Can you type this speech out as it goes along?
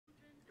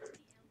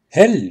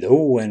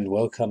Hello and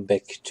welcome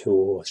back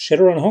to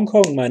Shadowrun Hong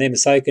Kong. My name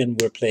is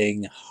Syken. We're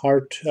playing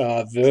hard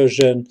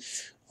version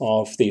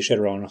of the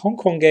Shadowrun Hong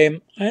Kong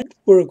game, and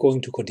we're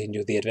going to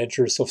continue the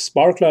adventures of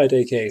Sparklight,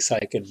 aka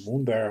Syken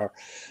Moonbearer,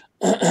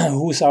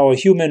 who's our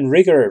human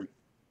rigger.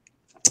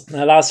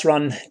 The last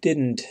run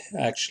didn't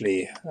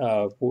actually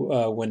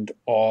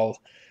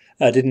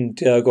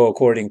didn't go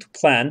according to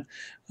plan.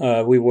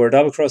 We were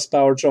double-crossed by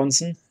our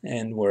Johnson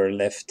and were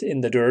left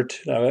in the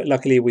dirt.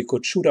 Luckily, we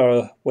could shoot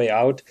our way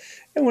out,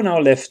 and we're now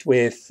left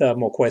with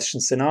more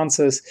questions than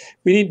answers.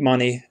 We need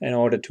money in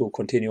order to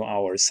continue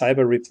our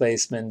cyber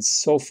replacements.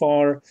 So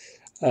far,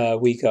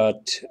 we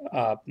got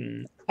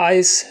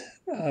ice,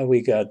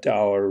 we got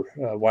our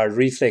wild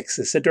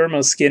reflexes, a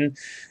dermal skin,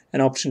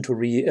 an option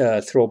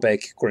to throw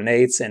back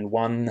grenades, and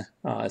one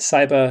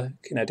cyber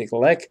kinetic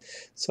leg.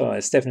 So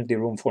there's definitely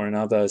room for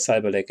another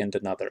cyber leg and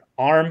another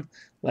arm,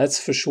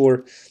 that's for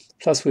sure.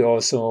 Plus we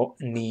also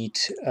need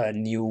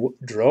new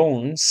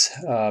drones.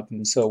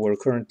 So we're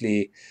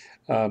currently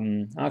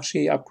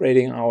actually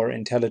upgrading our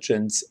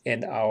intelligence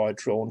and our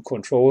drone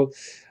control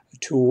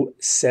to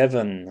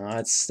 7.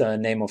 That's the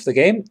name of the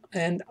game.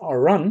 And our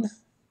run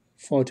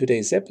for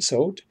today's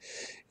episode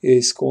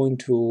is going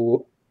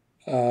to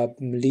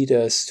lead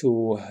us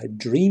to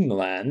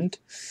Dreamland.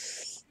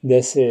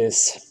 This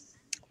is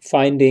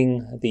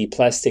finding the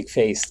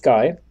plastic-faced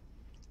guy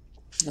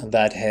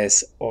that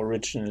has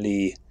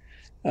originally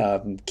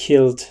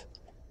killed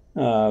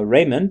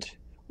Raymond,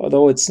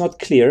 although it's not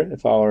clear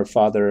if our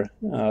father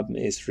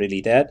is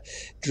really dead.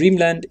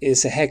 Dreamland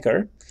is a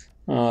hacker,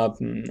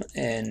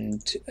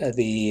 and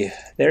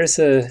there is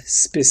a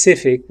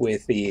specific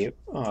with the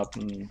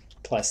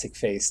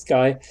plastic-faced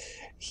guy.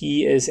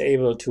 He is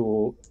able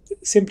to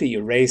simply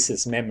erase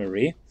his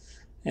memory,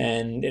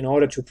 and in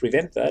order to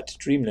prevent that,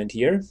 Dreamland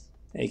here,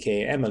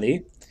 aka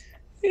Emily,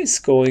 is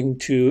going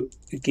to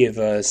give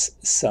us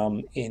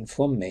some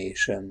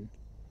information.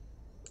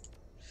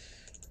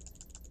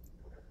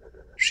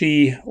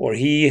 She or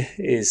he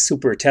is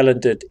super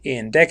talented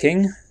in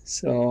decking,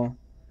 so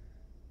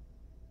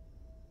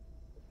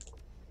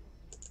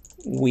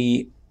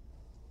we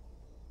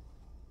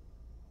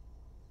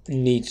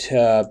need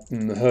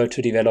her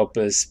to develop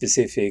a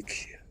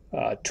specific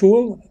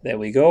tool. There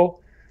we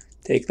go.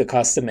 Take the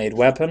custom-made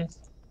weapon.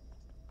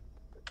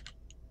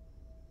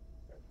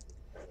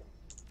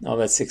 Now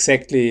that's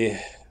exactly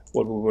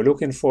what we were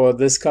looking for.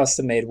 This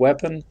custom-made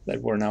weapon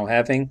that we're now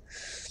having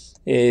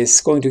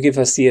is going to give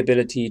us the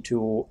ability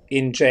to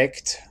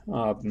inject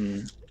a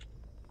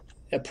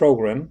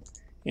program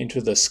into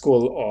the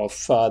skull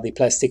of the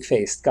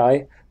plastic-faced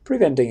guy,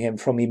 preventing him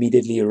from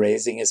immediately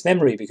erasing his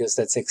memory, because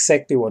that's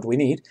exactly what we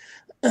need.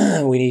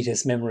 We need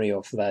his memory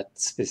of that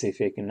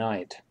specific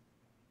night.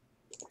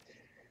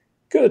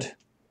 Good.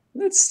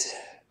 Let's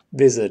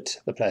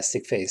visit the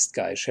plastic-faced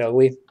guy, shall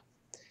we?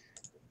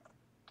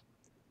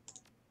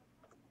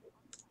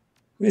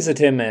 Visit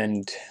him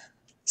and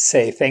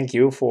say thank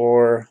you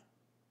for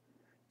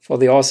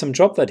the awesome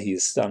job that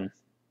he's done.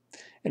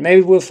 And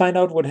maybe we'll find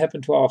out what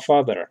happened to our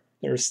father.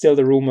 There is still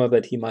the rumor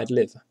that he might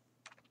live.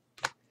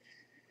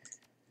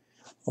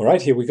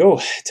 Alright, here we go.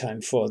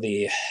 Time for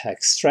the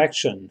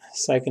extraction.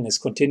 Syken is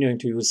continuing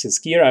to use his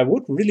gear. I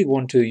would really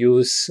want to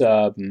use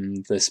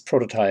this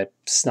prototype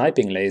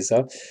sniping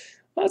laser.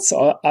 That's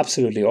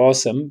absolutely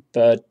awesome,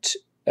 but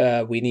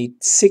we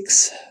need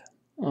 6.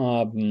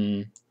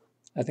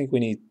 I think we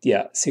need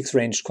 6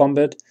 ranged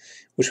combat,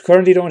 which we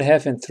currently don't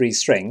have, in 3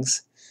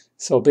 strengths.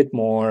 So a bit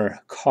more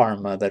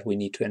karma that we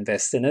need to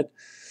invest in it.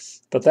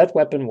 But that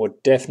weapon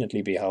would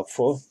definitely be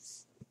helpful.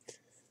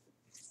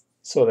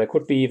 So there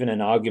could be even an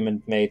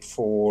argument made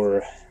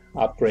for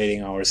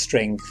upgrading our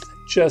strength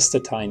just a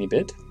tiny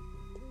bit.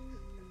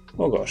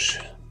 Oh gosh,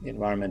 the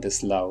environment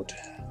is loud.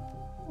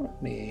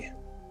 Let me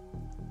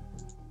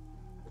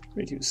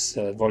reduce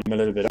volume a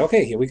little bit.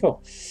 Okay, here we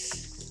go.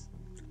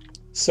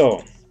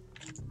 So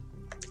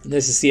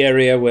this is the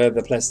area where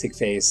the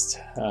plastic-faced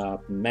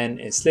man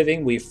is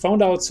living. We've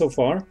found out so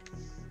far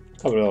a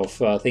couple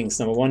of things.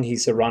 Number one,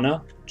 he's a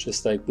runner,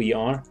 just like we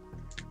are.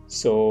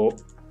 So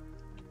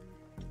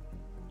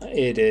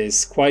it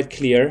is quite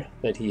clear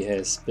that he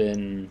has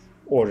been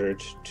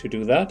ordered to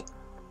do that.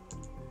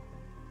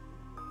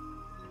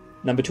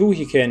 Number two,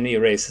 he can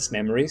erase his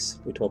memories.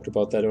 We talked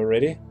about that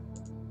already.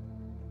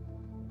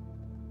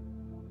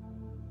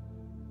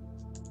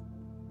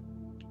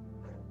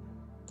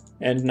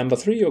 And number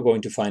 3, you're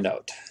going to find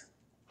out.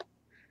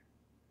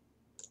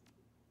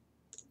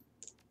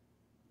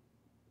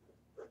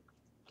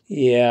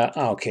 Yeah,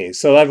 okay,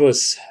 so that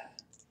was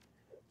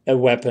a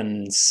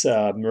weapons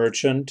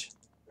merchant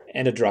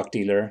and a drug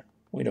dealer.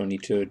 We don't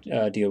need to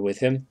deal with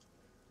him.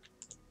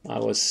 I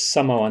was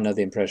somehow under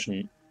the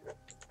impression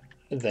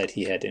that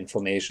he had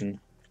information,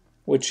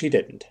 which he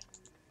didn't.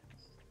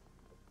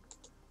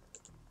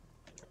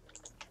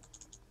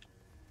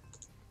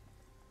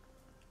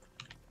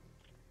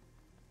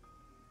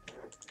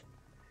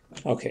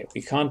 Okay,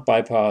 we can't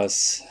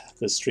bypass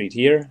the street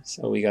here,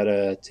 so we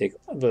gotta take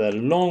the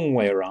long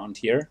way around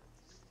here.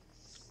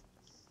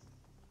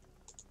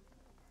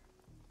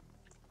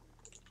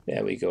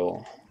 There we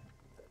go.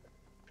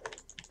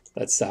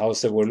 That's the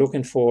house that we're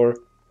looking for.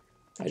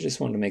 I just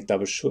want to make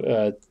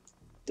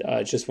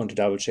I just want to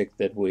double check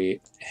that we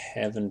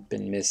haven't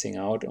been missing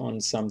out on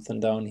something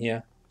down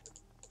here.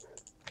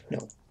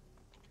 No.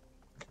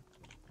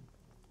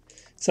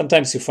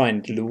 Sometimes you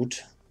find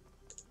loot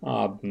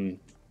in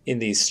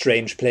these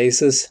strange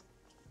places.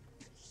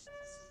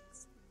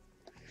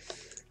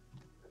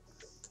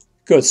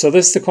 Good, so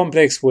this is the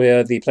complex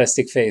where the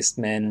plastic-faced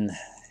man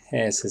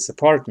has his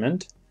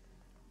apartment.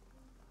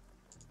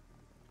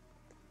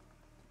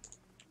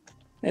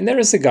 And there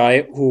is a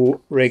guy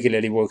who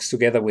regularly works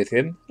together with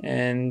him,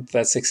 and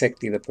that's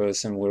exactly the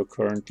person we're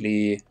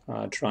currently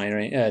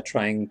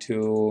trying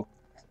to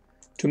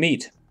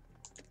meet.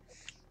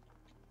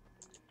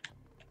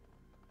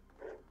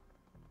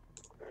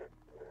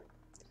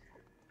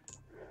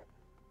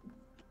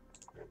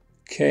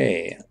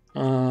 Okay,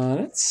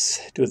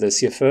 let's do this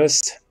here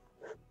first.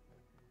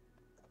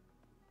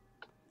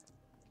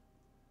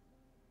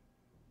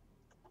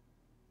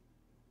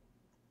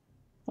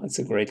 That's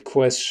a great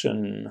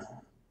question.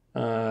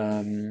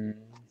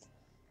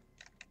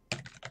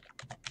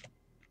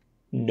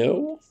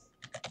 No.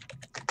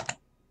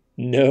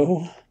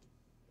 No.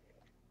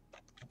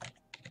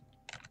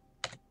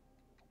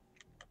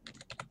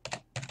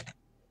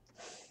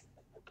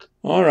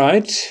 All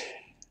right.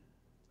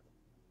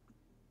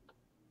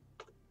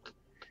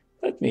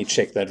 Let me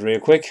check that real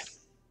quick.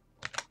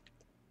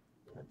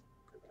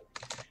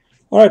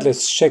 All right,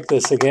 let's check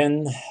this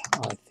again.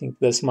 I think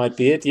this might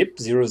be it. Yep,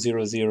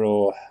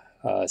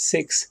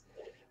 0006.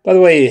 By the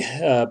way,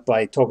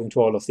 by talking to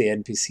all of the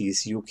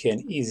NPCs, you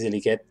can easily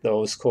get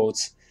those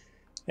codes.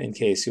 In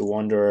case you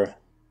wonder,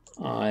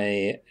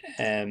 I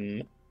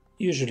am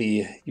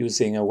usually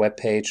using a web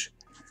page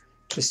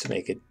just to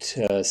make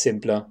it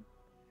simpler.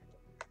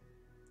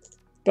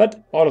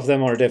 But all of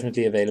them are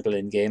definitely available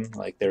in-game,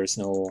 like there's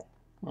no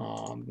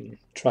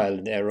trial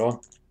and error.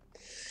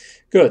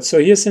 Good, so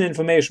here's an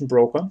information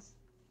broker.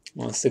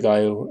 That's the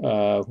guy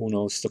who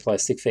knows the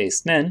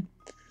plastic-faced man.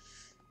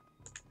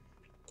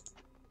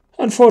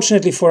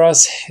 Unfortunately for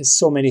us, there's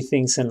so many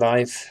things in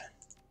life.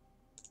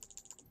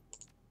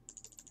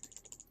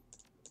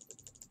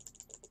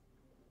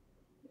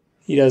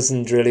 He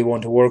doesn't really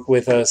want to work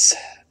with us.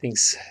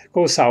 Things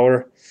go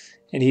sour,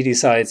 and he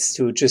decides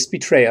to just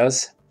betray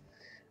us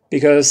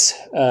because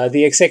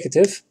the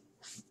executive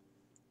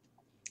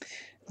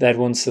that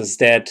wants us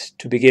dead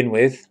to begin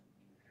with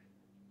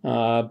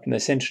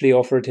essentially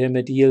offered him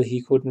a deal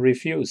he couldn't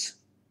refuse.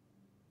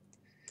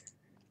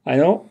 I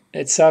know,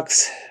 it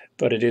sucks,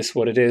 but it is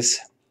what it is.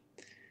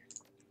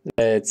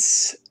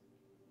 Let's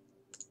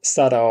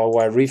start our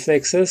wild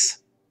reflexes.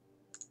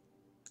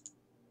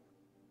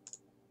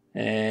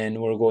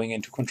 And we're going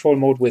into control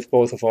mode with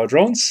both of our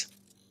drones.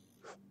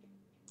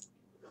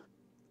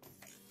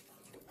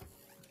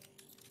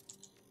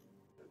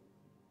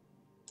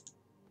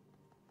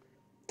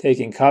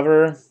 Taking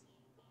cover.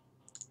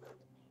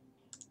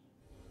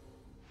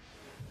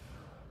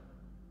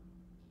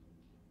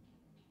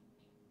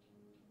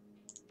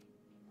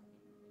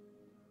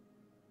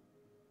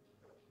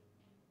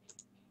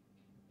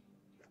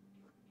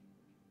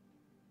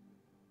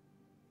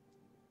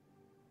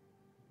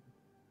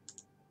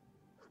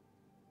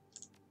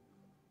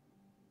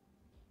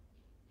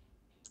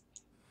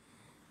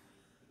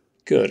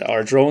 Good,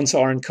 our drones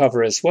are in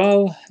cover as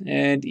well,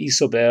 and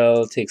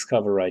Isobel takes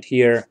cover right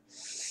here.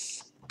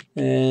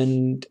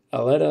 And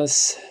let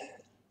us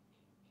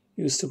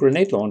use the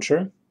grenade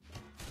launcher.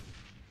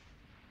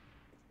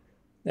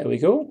 There we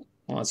go,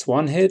 that's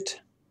one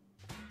hit.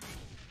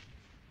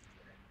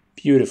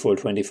 Beautiful,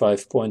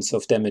 25 points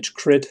of damage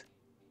crit.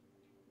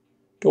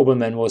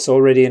 Doberman was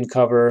already in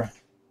cover.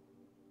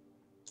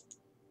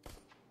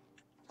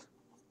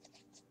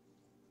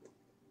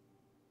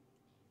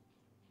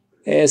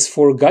 As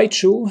for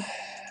Gaichu,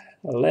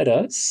 let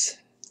us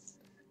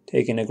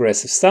take an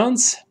aggressive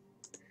stance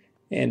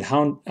and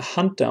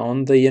hunt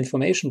down the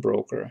information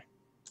broker.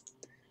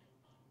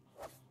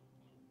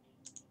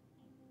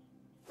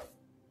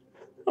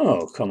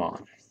 Oh, come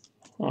on.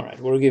 All right,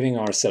 we're giving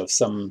ourselves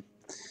some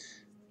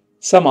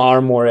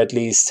armor at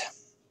least.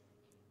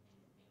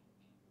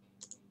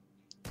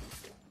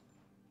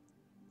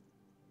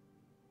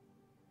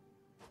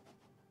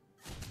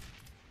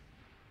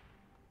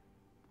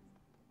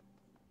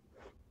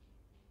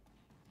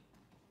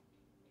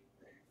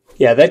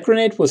 Yeah, that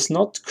grenade was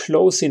not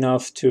close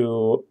enough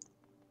to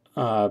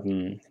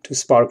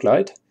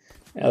Sparklight.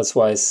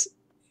 Elsewise,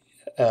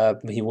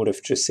 he would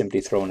have just simply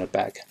thrown it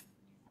back.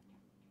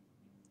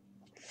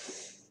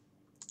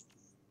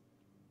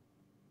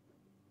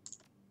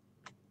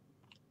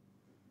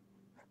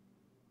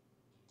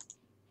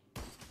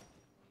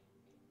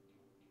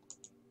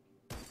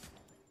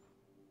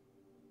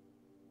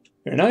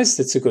 Very nice,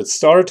 that's a good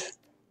start.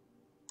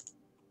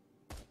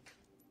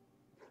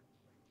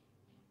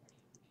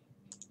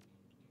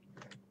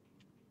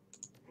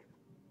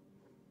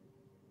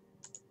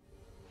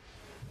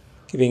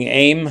 Giving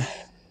aim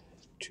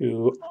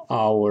to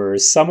our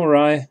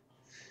samurai.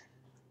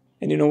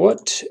 And you know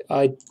what?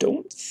 I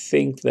don't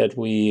think that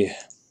we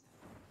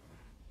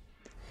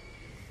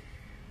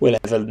will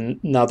have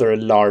another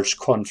large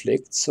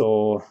conflict,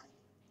 so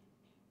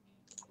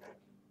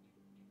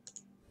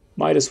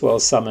might as well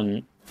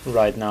summon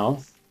right now.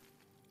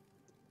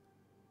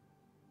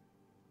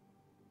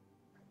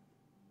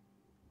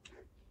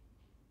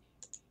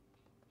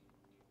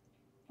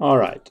 All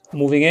right,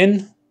 moving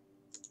in.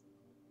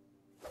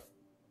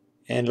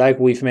 And like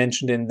we've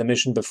mentioned in the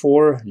mission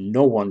before,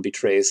 no one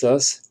betrays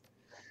us.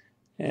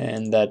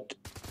 And that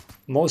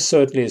most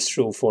certainly is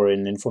true for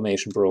an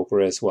information broker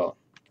as well.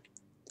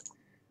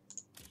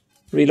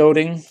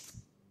 Reloading.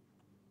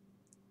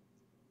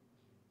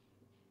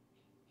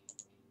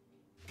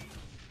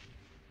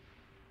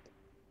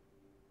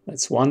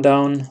 That's 1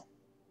 down.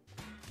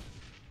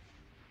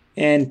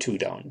 And 2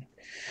 down.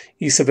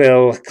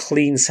 Isabel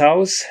cleans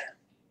house.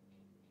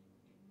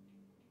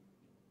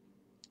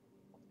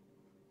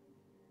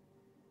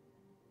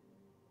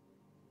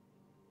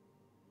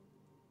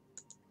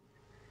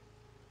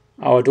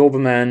 Our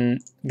Doberman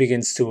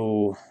begins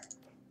to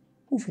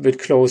move a bit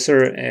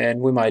closer, and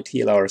we might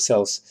heal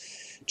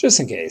ourselves just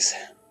in case.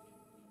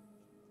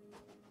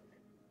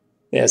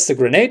 There's the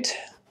grenade.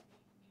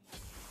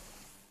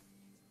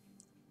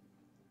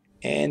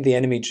 And the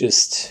enemy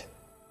just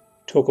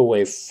took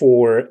away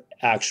 4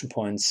 action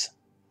points.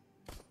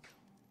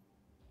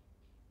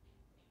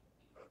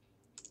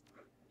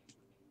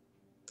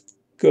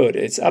 Good,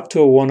 it's up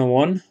to a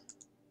 1-on-1.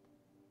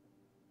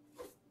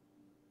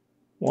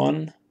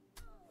 1,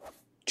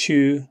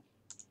 2,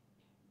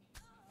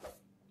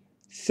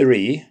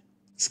 3.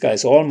 This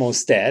guy's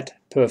almost dead.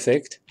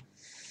 Perfect.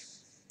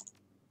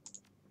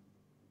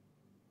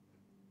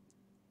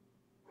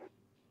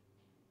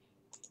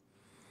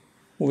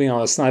 Moving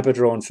our sniper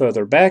drone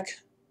further back.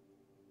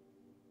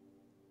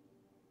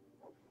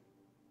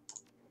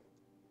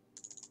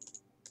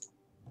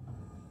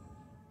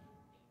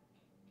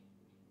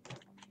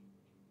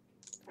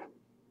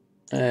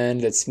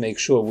 And let's make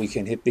sure we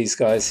can hit these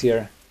guys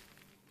here.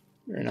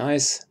 Very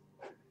nice.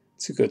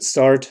 It's a good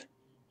start.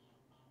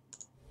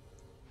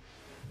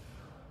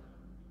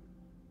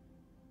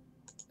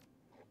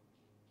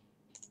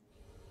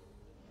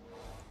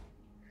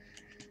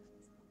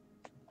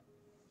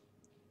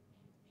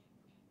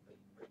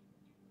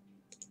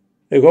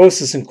 The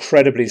ghost is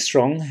incredibly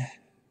strong,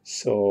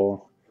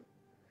 so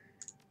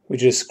we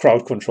just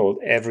crowd controlled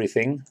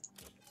everything.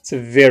 It's a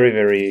very,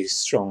 very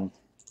strong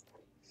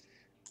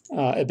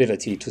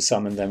ability to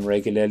summon them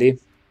regularly.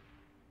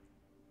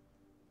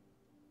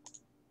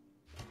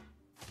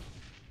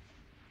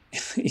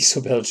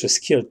 Isabel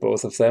just killed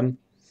both of them.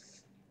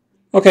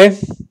 Okay,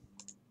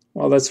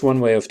 well, that's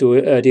one way of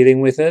dealing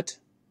with it.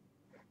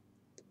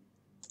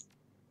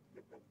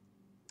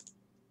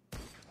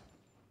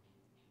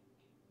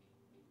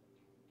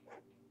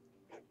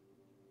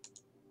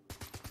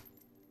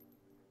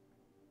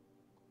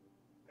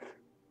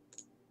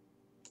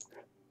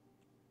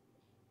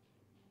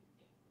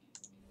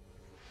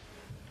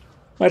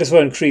 Might as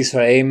well increase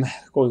her aim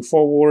going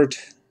forward.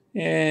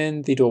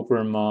 And the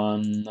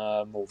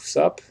Doberman moves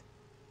up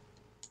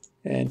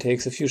and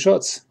takes a few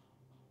shots.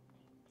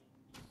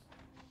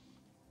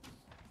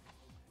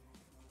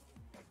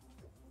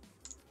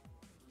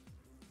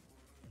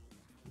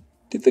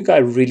 Did the guy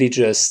really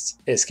just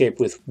escape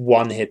with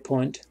 1 hit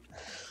point?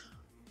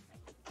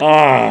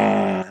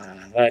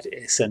 Ah, that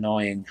is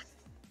annoying.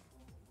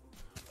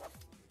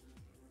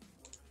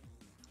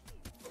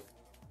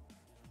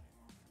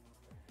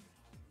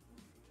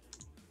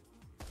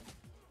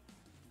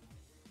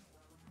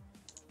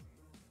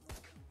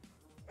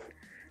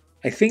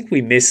 I think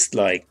we missed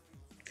like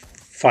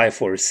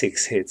 5 or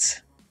 6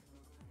 hits.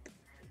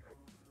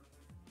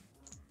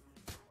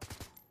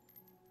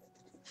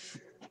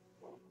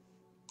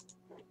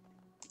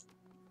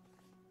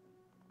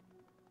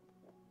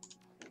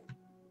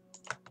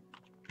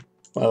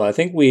 Well, I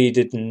think we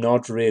did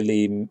not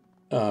really...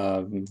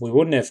 we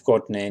wouldn't have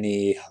gotten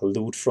any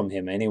loot from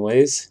him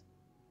anyways.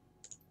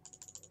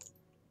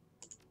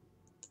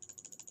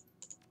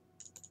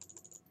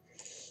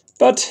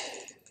 But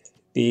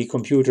the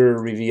computer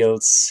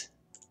reveals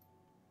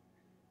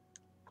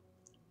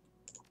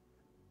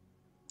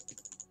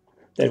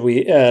that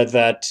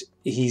that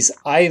he's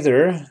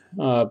either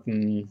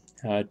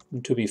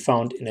to be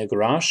found in a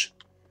garage,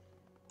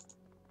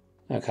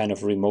 a kind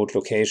of remote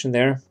location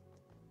there,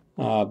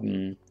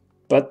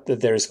 but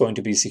that there's going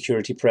to be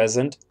security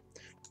present,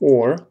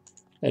 or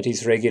that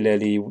he's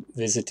regularly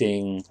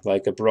visiting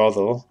like a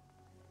brothel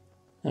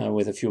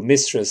with a few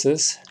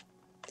mistresses,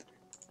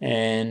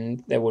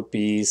 and there would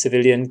be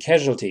civilian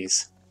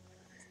casualties.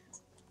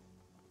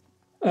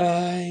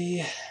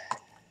 I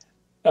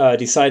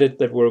decided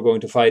that we're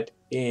going to fight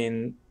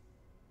in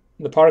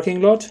the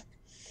parking lot,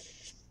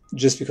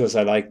 just because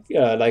I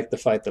liked the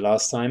fight the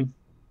last time.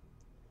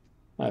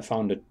 I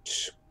found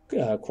it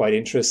quite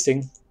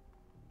interesting.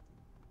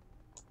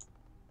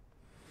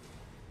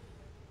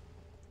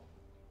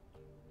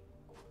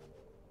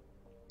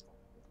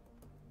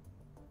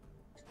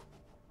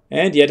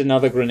 And yet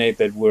another grenade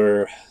that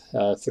we're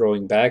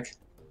throwing back.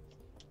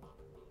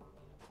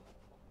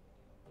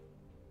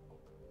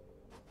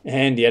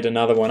 And yet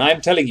another one.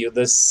 I'm telling you,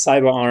 this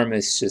cyber arm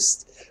is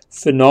just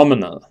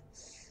phenomenal.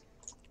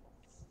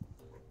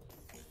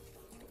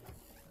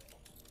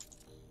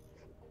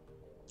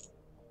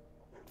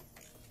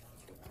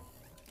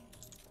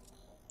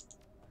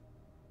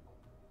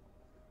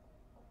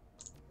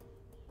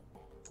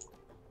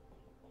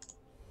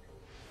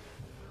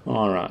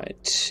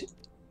 Alright.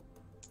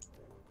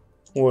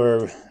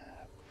 We're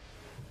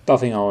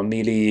buffing our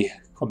melee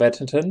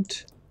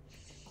combatant.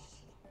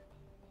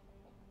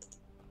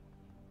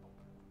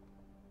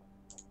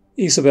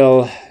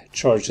 Isabel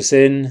charges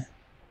in.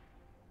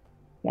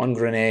 1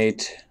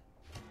 grenade.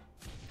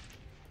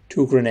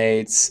 2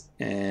 grenades.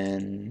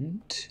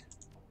 And...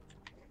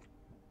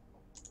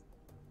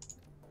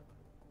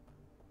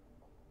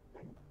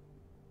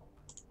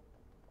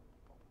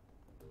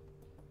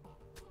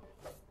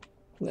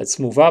 let's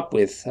move up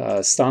with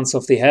Stance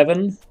of the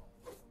Heaven.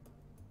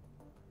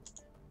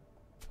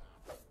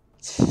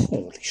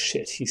 Holy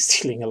shit, he's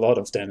dealing a lot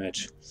of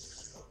damage.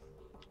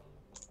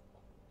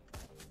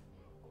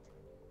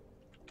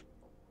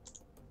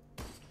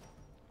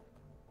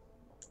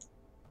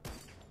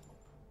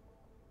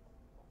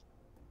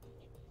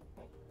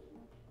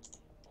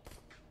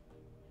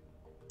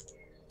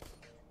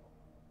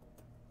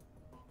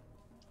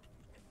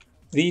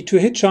 The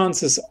to-hit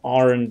chances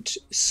aren't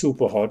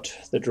super hot.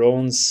 The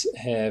drones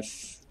have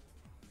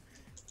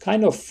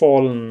kind of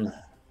fallen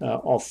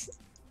off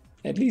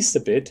at least a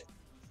bit.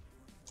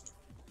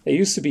 They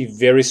used to be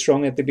very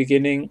strong at the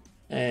beginning,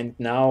 and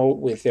now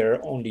with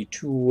their only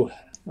 2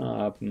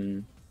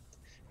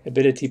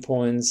 ability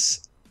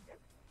points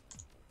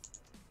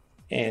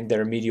and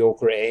their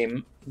mediocre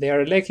aim, they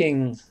are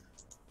lacking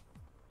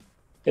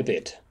a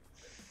bit.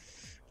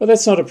 But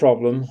that's not a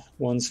problem.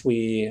 Once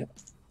we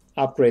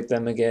upgrade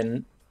them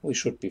again, we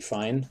should be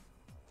fine.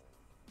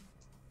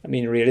 I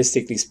mean,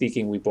 realistically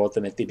speaking, we bought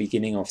them at the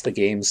beginning of the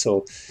game,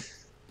 so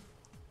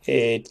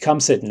it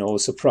comes at no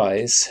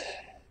surprise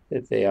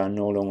that they are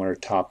no longer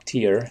top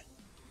tier.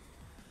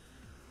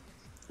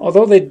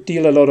 Although they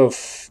deal a lot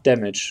of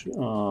damage,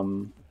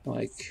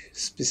 like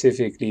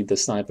specifically the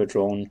sniper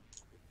drone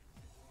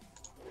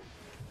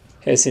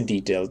has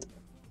indeed dealt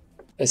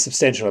a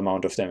substantial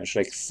amount of damage,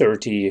 like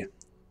 30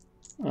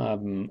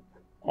 on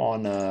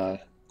a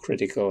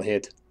critical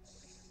hit.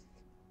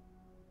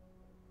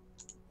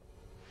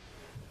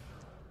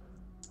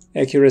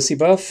 Accuracy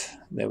buff,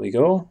 there we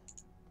go.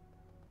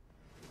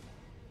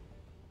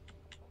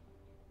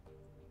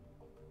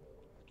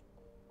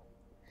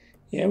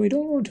 Yeah, we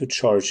don't want to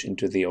charge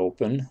into the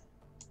open.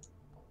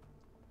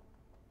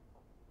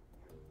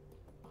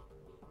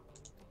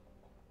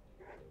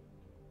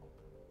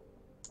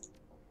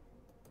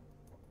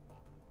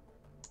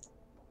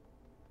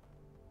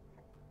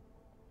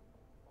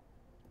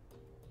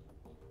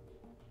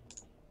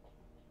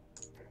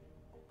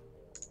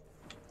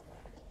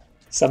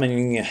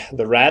 Summoning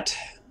the rat,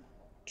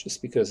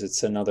 just because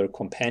it's another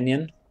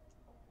companion.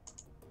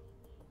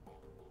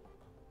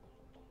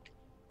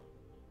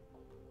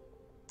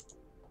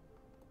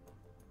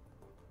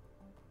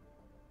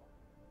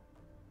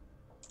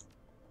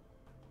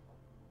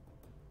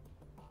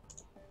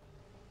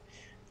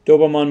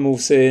 Doberman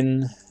moves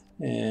in,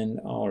 and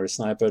our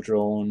sniper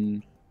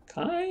drone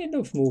kind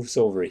of moves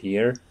over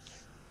here.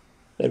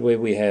 That way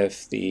we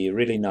have the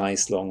really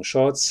nice long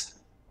shots.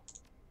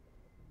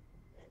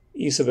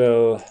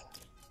 Isabel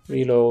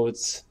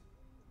reloads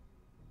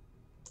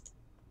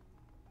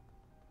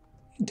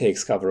and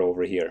takes cover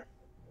over here.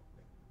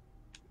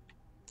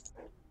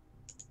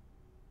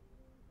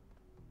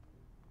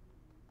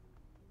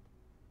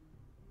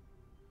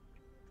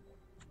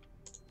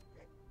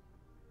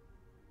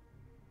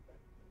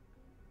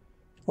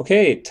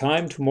 Okay,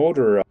 time to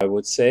motor, I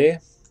would say.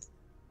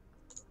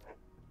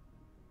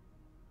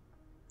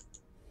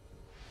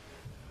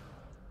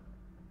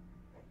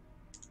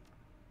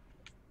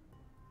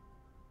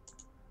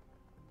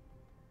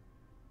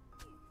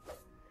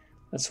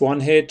 That's 1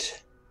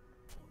 hit,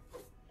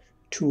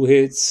 2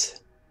 hits,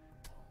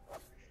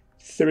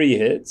 3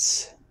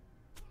 hits,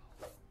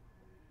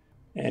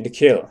 and a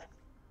kill.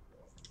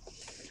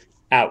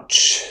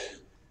 Ouch.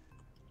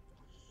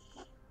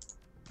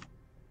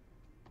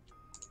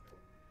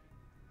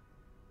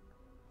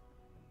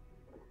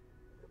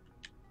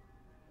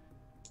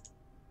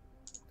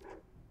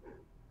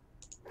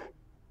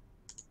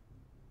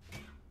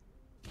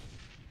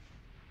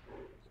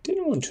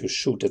 Didn't want to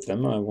shoot at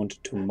them, I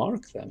wanted to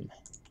mark them.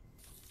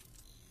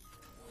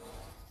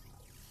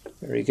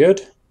 Very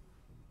good.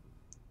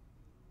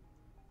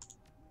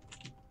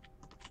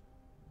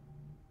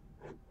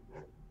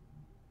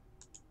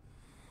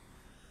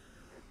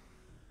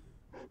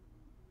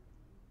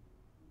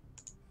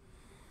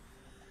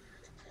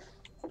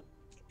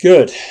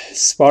 Good.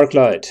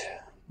 Sparklight.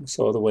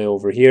 So all the way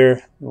over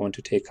here. We want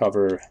to take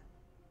cover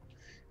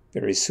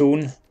very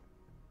soon.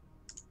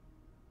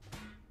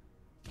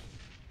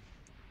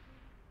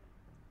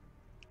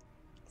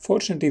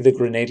 Fortunately, the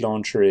grenade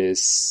launcher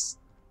is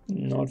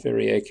not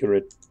very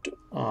accurate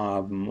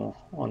on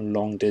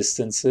long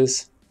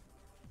distances.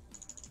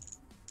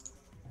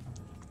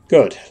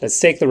 Good. Let's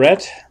take the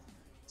red.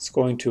 It's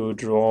going to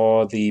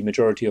draw the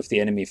majority of the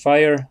enemy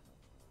fire.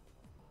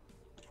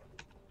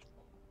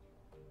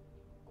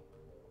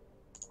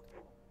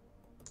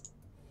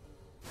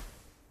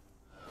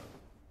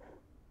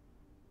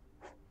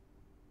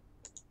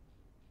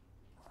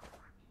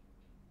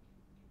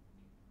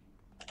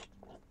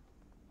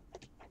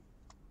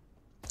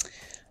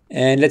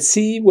 And let's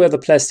see where the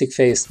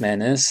plastic-faced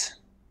man is.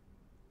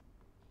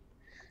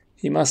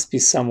 He must be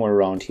somewhere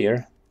around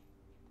here.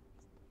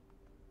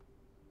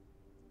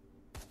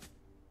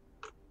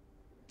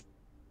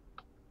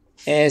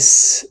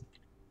 As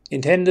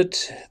intended,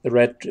 the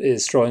red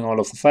is drawing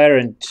all of the fire,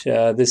 and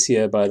this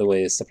here, by the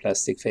way, is the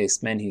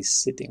plastic-faced man. He's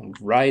sitting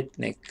right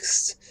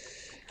next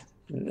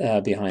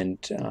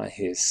behind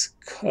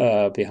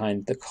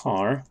behind the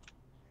car.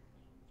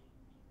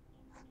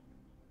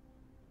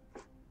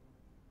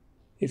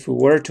 If we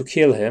were to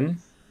kill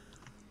him,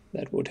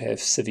 that would have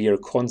severe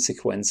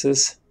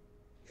consequences.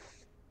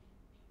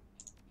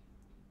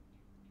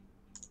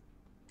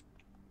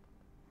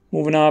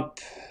 Moving up,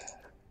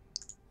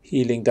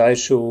 healing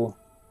Daishu.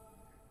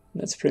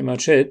 That's pretty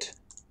much it.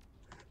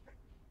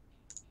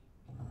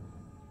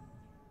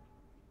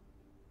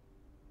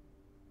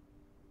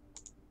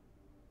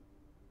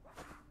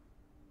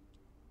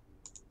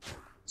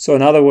 So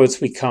in other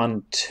words, we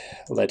can't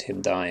let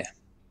him die.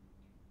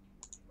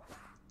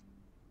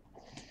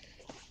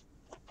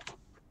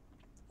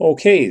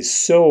 Okay,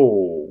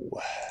 so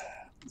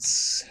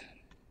let's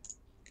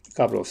get a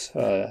couple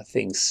of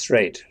things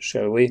straight,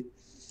 shall we?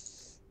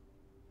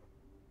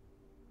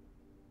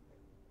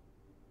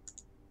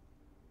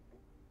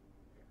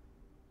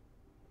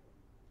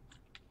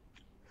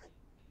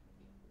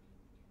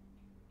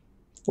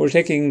 We're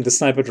taking the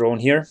sniper drone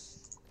here.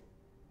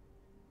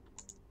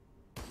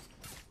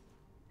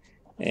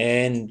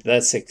 And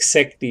that's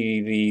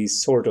exactly the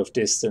sort of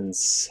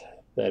distance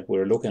that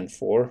we're looking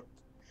for.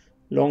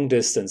 Long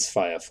distance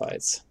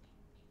firefights.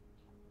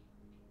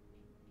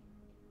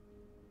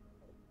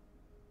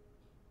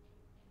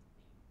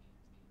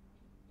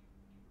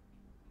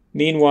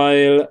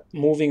 Meanwhile,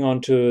 moving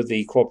on to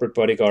the corporate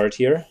bodyguard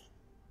here.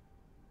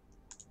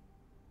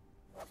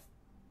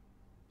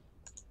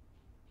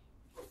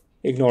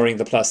 Ignoring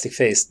the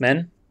plastic-faced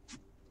men.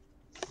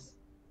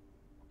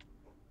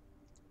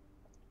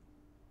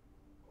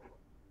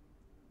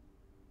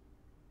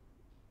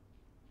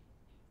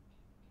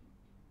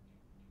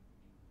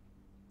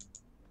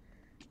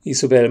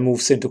 Isabel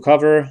moves into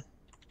cover.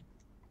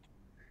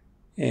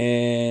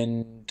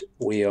 And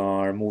we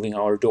are moving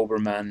our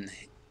Doberman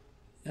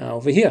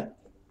over here.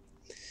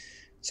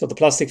 So the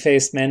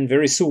plastic-faced man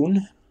very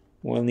soon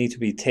will need to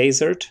be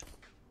tasered.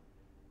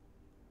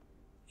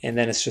 And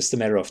then it's just a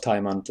matter of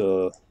time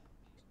until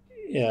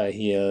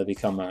he'll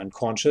become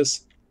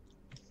unconscious.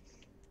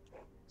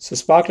 So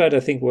Sparklight, I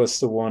think, was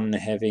the one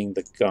having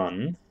the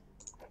gun.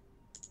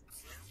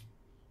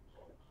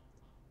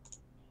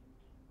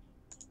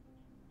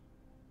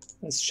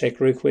 Let's check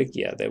real quick.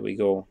 Yeah, there we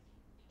go.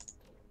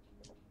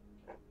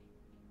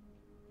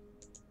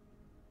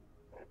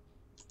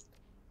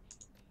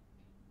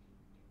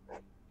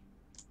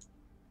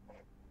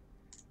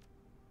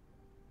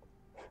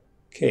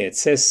 Okay, it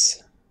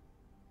says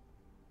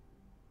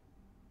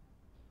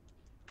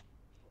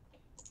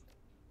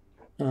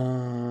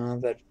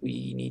that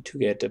we need to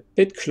get a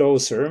bit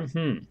closer.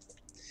 I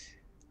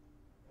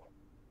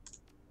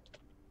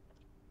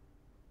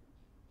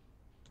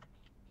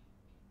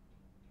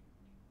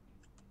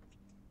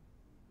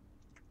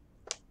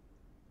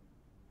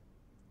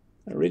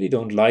really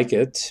don't like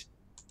it,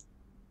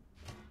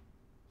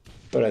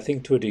 but I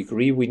think to a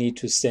degree we need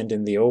to stand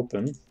in the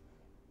open.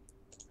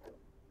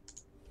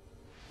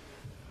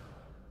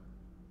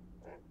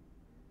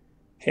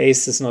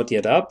 Haste is not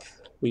yet up.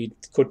 We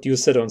could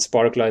use that on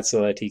Sparklight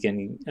so that he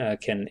can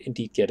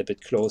indeed get a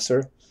bit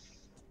closer.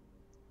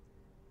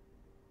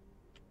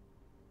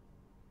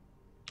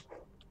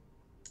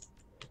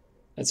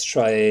 Let's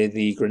try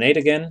the grenade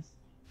again.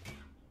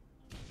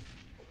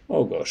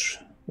 Oh gosh,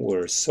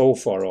 we're so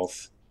far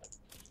off.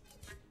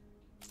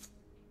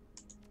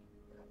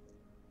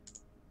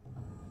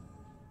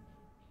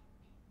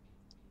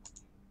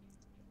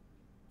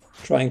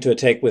 Trying to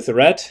attack with the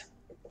red.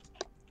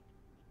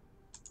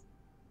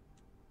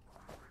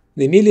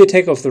 The melee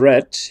attack of the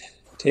red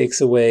takes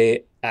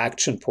away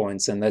action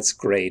points, and that's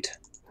great.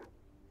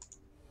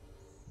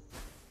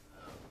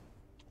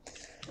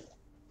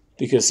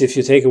 Because if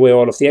you take away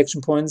all of the action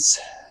points,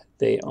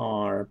 they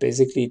are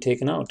basically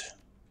taken out.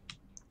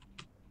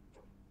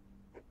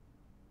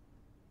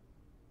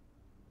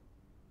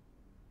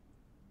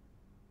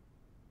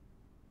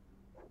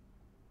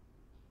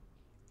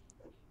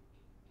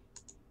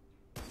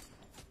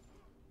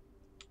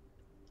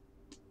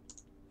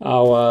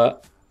 Our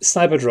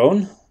sniper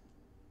drone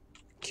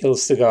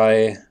kills the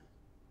guy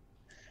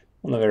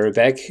on the very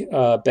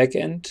back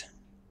end.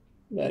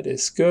 That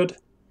is good.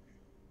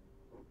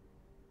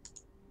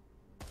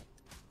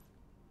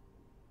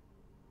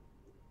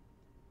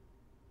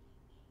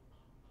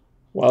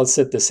 Whilst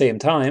at the same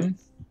time,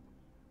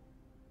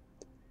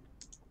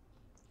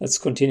 Let's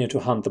continue to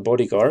hunt the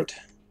bodyguard.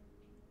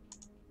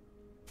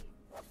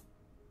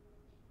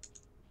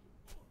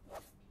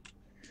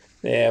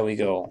 There we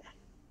go.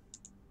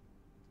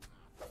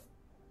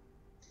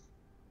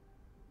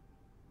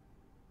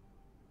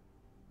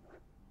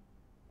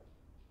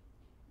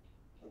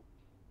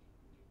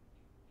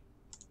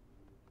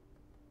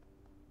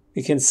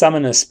 We can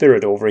summon a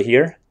spirit over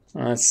here.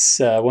 Once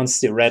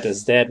the rat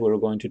is dead, we're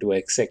going to do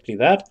exactly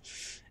that.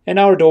 And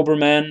our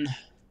Doberman,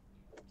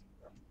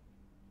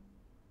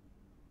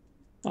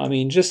 I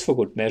mean, just for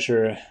good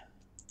measure,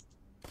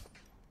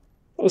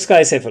 those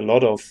guys have a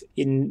lot of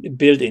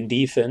built-in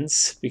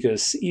defense,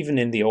 because even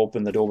in the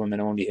open, the Doberman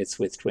only hits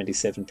with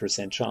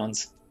 27%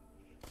 chance,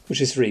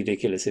 which is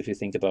ridiculous if you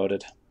think about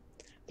it.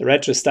 The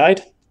rat just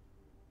died.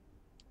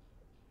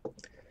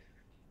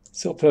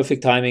 So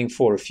perfect timing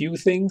for a few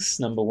things.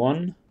 Number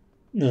one,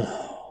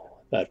 no,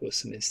 that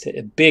was a mistake,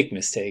 a big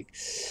mistake.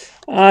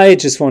 I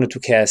just wanted to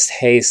cast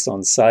haste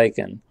on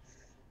Syken.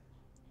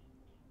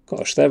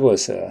 Gosh, that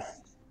was a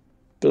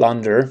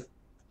blunder.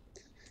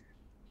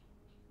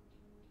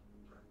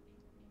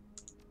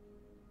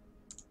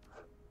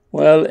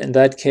 Well, in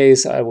that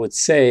case, I would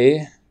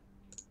say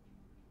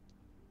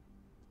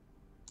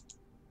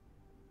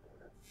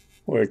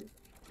we're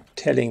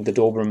telling the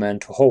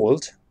Doberman to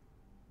hold.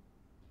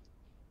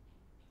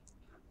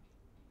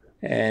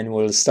 And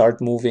we'll start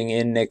moving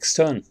in next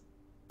turn.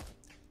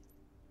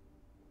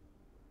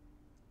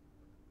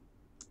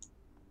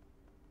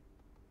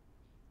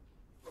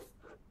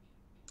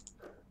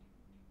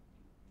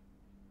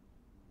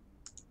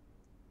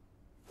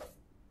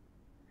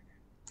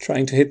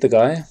 Trying to hit the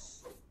guy.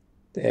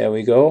 There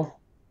we go.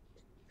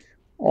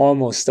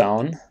 Almost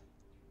down.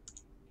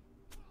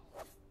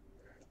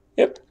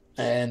 Yep.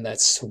 And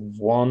that's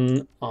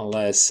one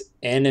less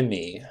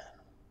enemy.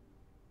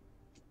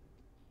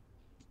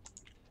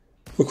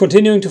 We're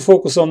continuing to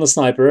focus on the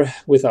sniper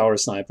with our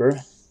sniper.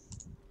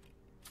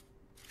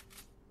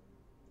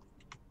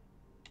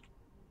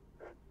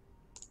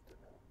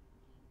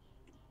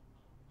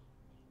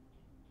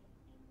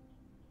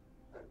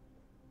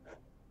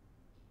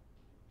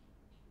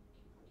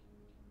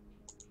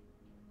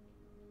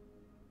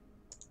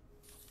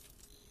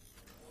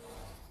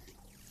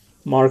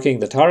 Marking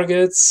the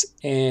targets,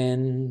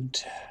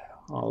 and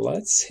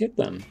let's hit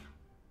them.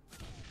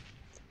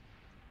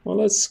 Well,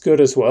 that's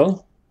good as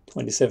well.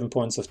 27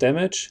 points of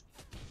damage.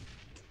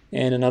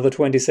 And another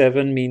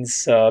 27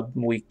 means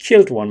we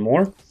killed one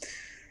more.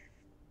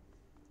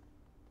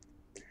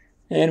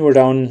 And we're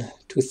down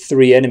to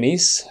 3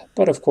 enemies,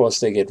 but of course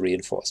they get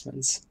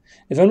reinforcements.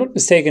 If I'm not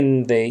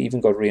mistaken, they even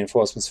got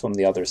reinforcements from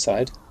the other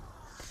side.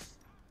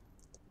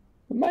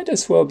 We might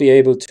as well be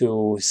able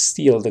to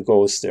steal the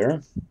ghost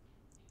there.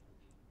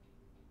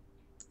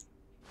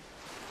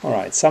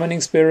 Alright,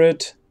 summoning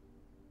spirit.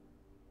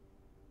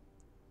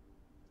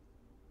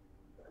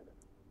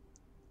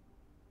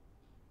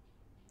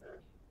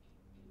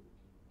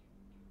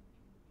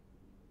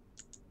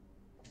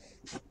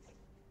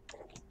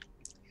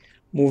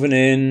 Moving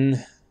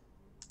in.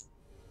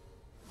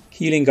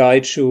 Healing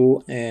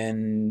Gaiju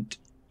and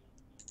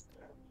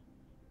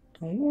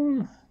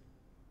whom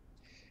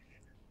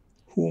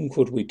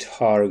could we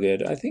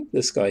target? I think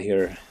this guy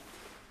here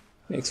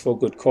makes for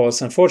good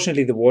cause.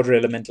 Unfortunately, the water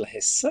elemental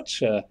has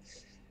such a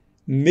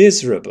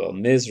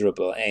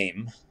miserable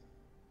aim.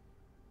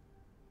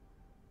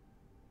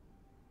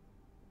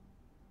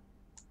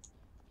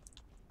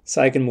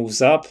 Syken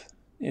moves up,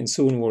 and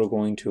soon we're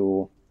going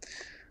to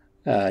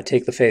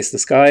take the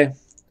faceless guy.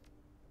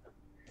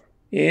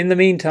 In the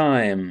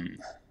meantime,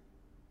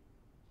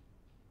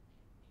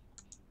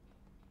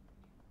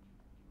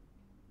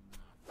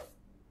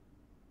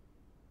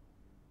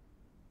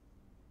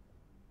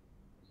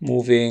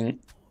 moving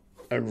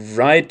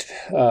right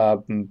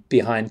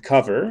behind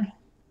cover.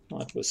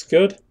 That was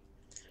good.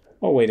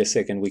 Oh, wait a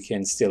second, we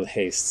can still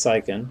haste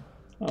Syken.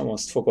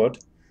 Almost forgot.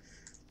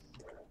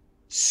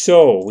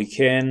 So we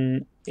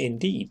can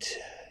indeed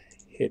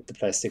hit the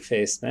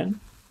plastic-faced man.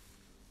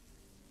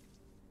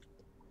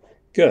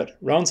 Good.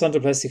 Rounds until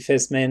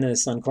plastic-faced man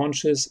is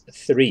unconscious.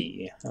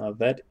 3.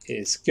 That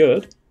is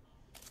good.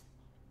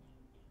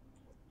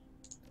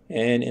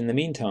 And in the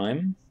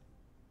meantime,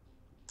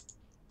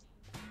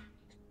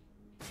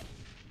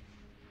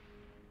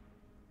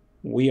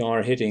 we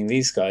are hitting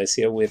these guys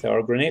here with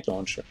our grenade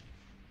launcher.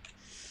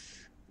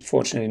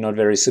 Fortunately, not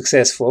very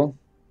successful.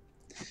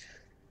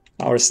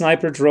 Our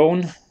sniper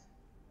drone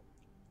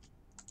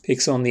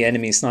picks on the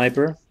enemy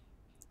sniper.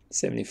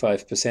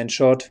 75%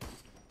 shot.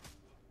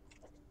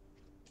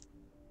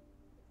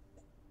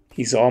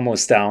 He's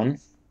almost down.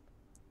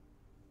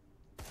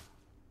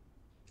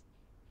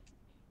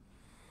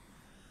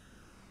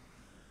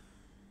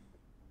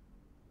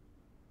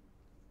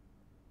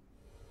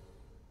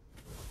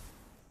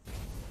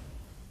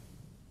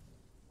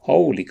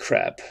 Holy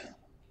crap.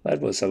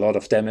 That was a lot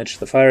of damage.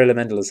 The fire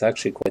elemental is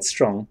actually quite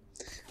strong.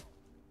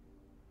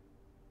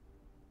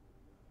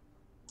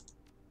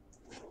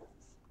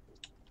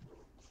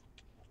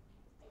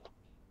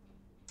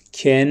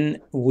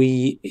 Can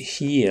we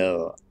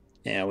heal?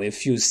 Yeah,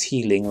 we've used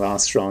healing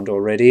last round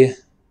already.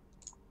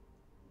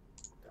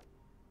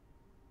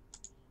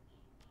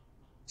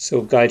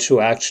 So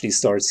Gaichu actually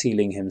starts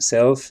healing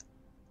himself.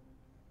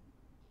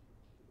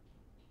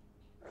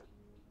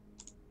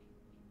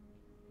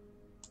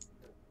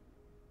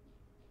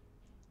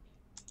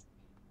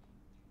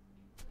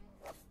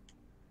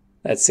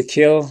 That's a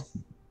kill.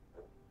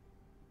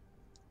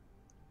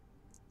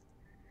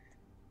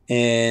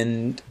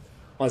 And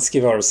let's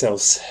give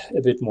ourselves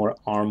a bit more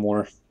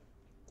armor.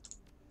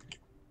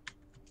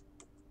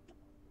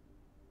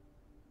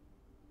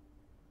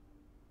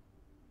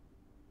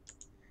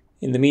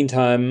 In the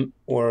meantime,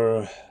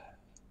 we're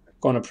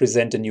going to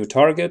present a new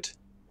target.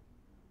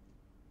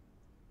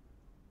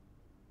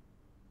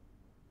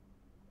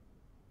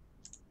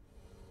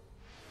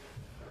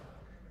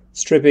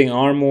 Stripping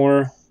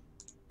armor.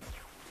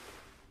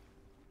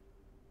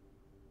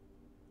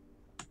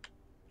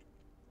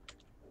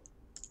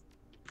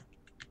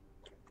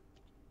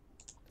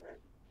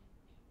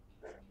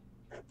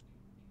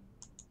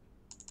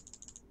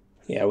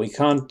 Yeah, we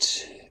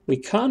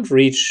can't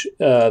reach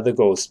the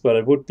ghost, but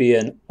it would be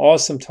an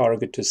awesome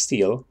target to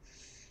steal.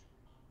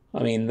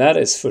 I mean, that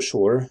is for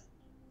sure.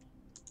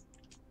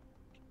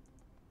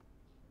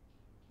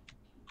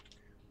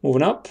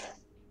 Moving up.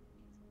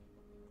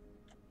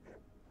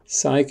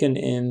 Syken,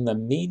 in the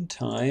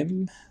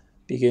meantime,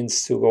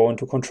 begins to go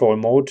into control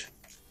mode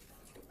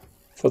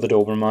for the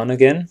Doberman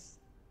again.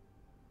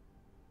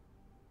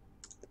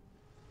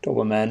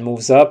 Doberman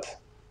moves up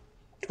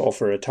to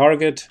offer a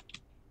target.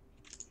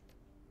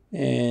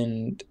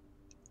 And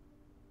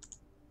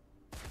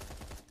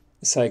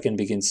Syken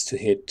begins to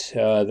hit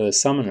the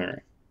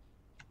summoner.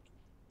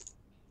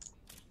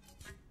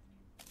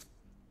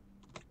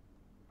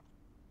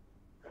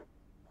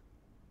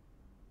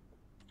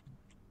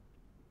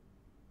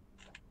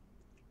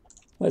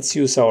 Let's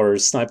use our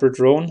sniper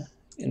drone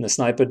in the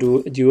sniper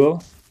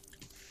duel.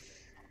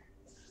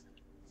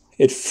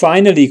 It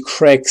finally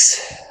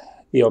cracks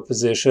the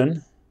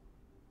opposition.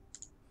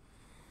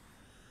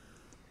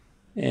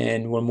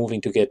 And we're moving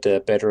to get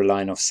a better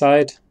line of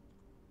sight.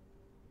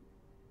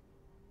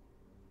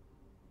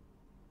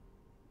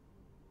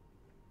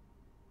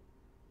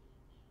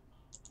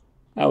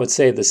 I would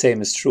say the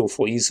same is true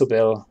for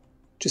Isobel.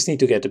 Just need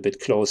to get a bit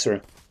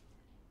closer.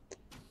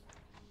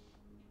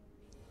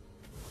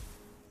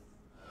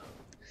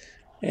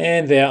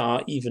 And there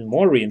are even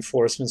more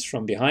reinforcements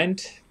from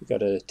behind. We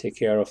gotta take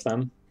care of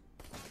them.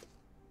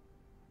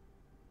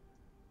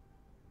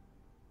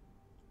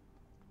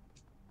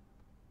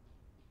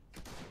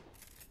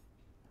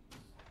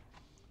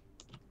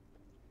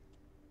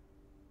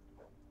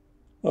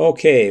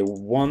 Okay,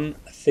 one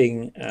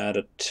thing at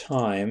a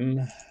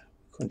time.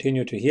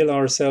 Continue to heal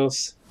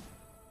ourselves.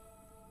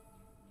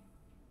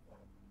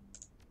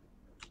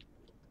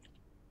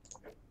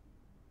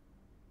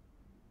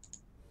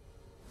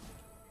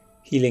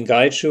 Healing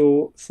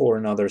Gaichu for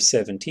another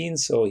 17,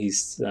 so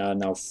he's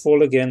now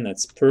full again.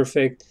 That's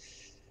perfect.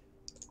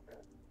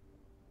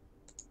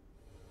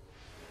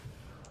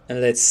 And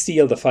let's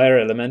steal the fire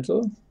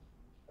elemental.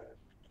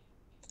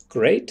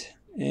 Great.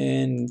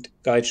 And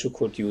Gaichu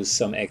could use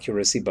some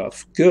accuracy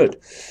buff. Good.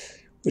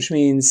 Which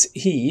means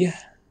he,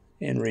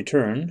 in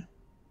return,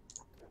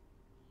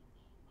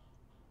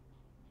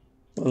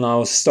 will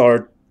now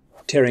start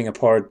tearing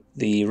apart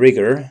the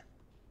rigger.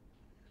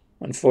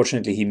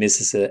 Unfortunately, he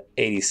misses a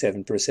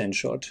 87%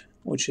 shot,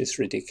 which is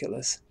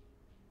ridiculous.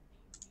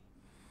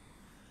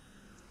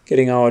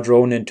 Getting our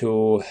drone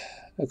into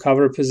a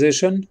cover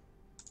position.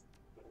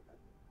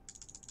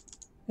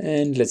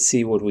 And let's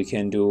see what we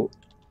can do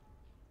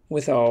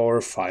with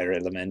our fire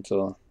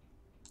elemental.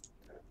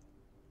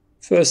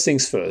 First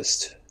things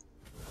first,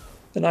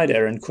 the Knight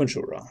Errant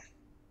Conjurer.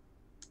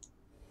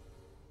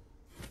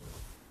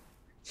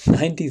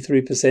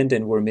 93%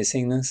 and we're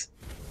missing this.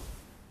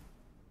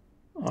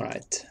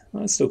 Alright,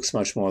 this looks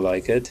much more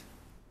like it.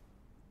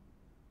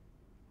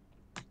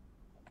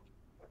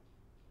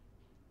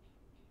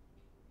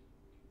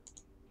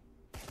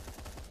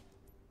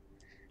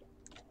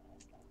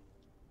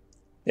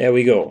 There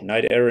we go,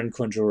 Knight Errant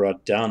Conjurer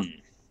done.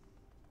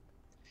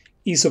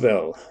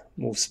 Isobel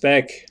moves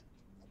back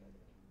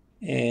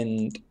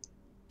and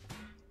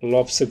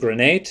lobs a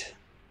grenade.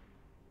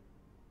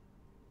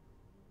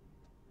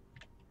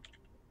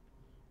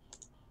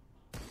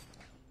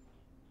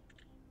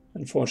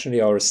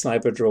 Unfortunately, our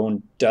sniper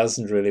drone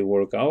doesn't really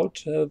work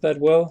out that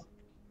well.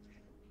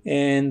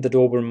 And the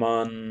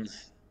Doberman,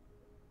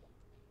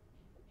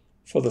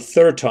 for the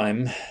third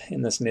time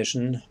in this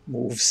mission,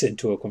 moves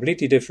into a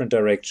completely different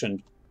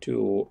direction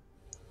to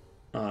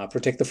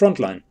protect the front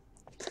line.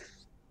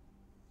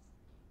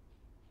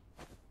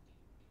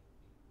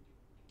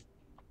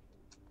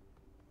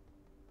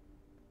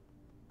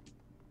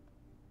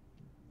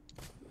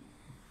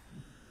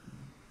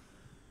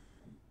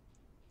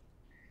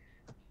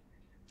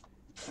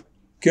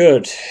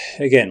 Good.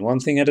 Again, one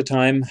thing at a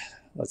time.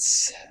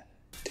 Let's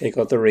take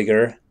out the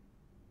rigger.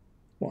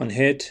 One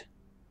hit.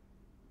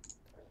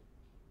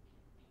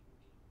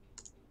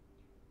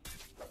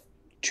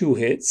 Two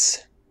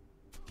hits.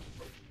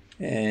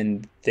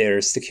 And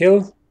there's the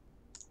kill.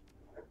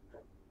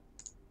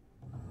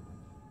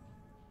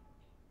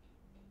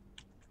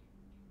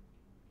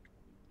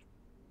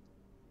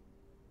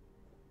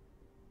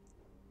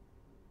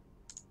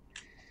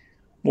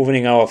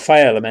 Moving our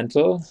fire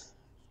elemental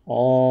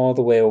all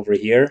the way over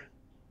here.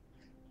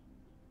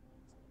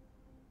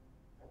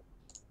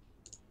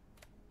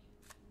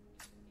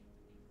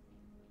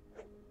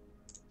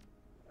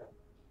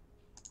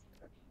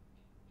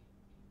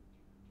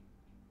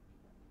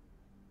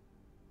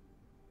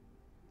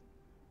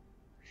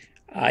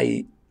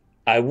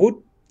 I would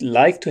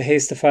like to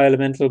haste the fire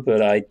elemental,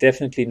 but I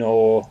definitely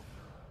know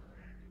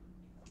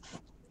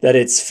that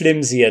it's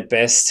flimsy at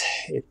best.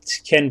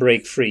 It can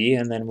break free,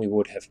 and then we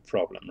would have a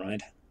problem,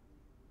 right?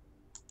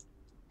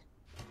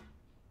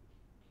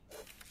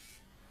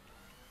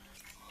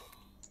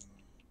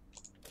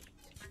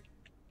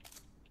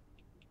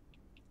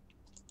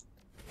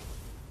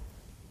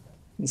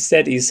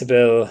 Instead,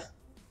 Isabel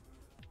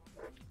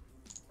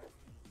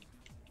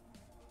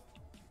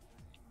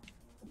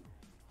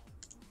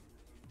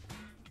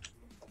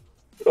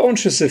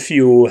launches a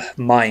few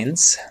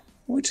mines,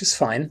 which is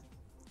fine.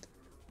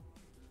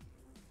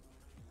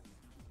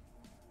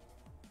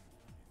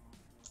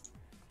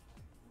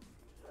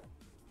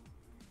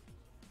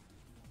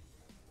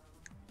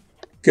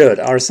 Good.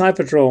 Our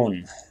sniper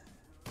drone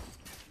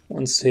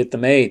wants to hit the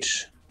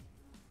mage.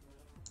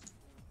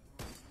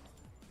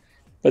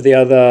 But the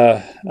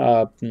other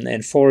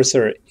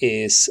enforcer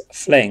is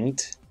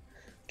flanked,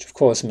 which of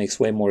course makes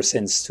way more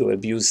sense to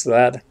abuse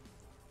that.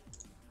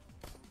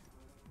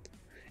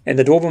 And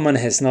the Doberman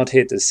has not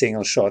hit a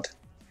single shot.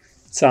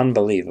 It's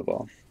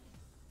unbelievable.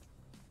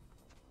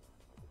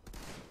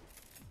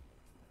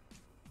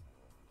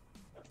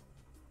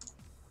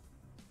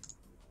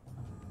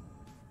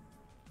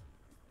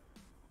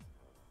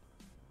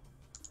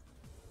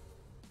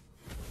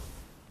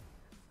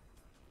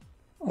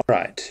 All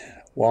right,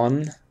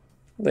 one,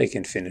 they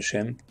can finish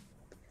him.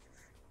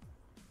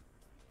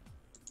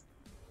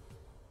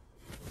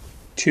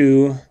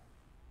 2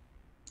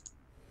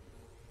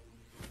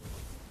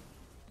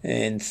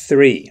 and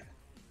 3.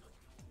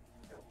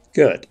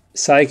 Good.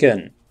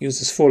 Syken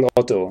uses full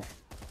auto.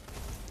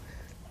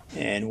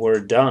 And we're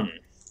done.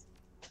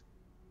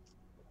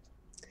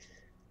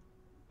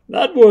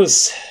 That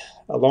was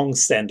a long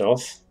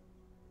standoff,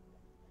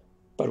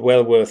 but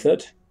well worth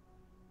it.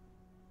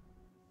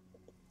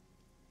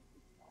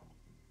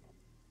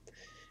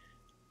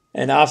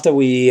 And after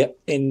we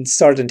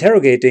start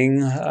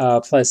interrogating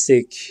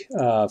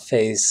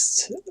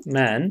plastic-faced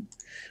man,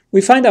 we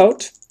find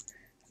out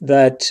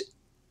that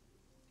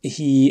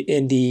he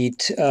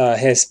indeed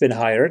has been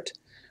hired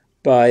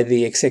by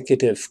the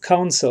Executive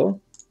Council,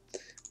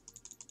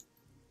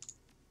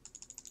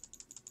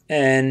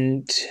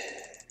 and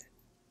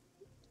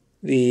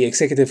the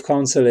Executive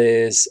Council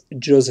is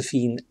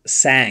Josephine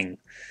Sang.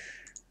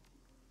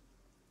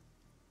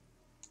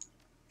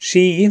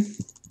 She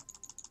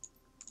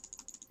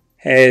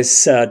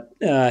has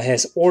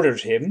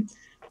ordered him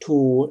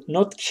to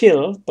not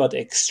kill but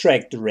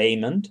extract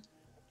Raymond,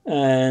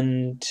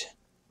 and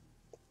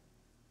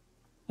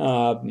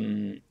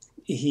and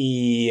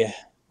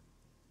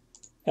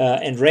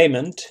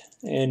Raymond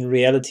in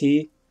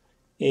reality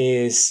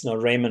is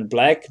not Raymond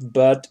Black,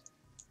 but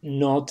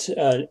not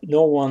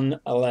no one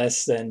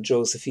less than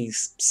Josephine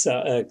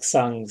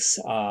Tsang's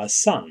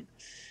son,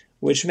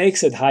 which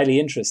makes it highly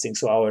interesting.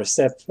 So our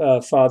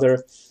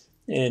stepfather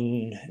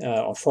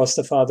or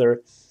foster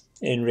father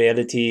in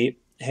reality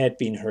had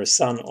been her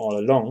son all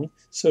along.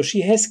 So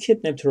she has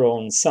kidnapped her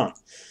own son.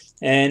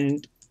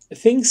 And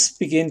things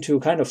begin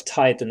to kind of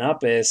tighten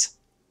up as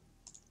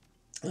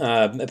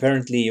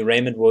apparently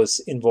Raymond was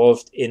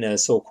involved in a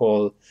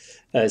so-called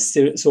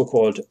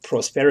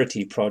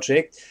prosperity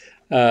project.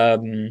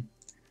 In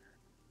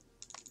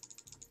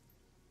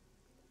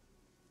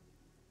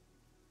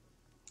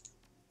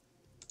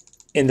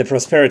the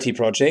prosperity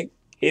project,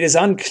 it is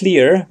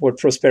unclear what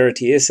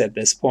prosperity is at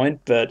this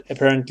point, but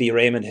apparently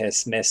Raymond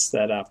has messed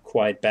that up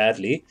quite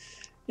badly.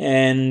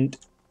 And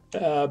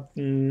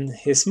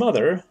his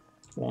mother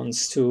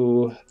wants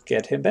to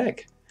get him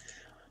back.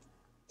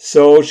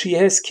 So she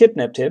has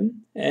kidnapped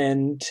him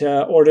and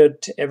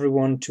ordered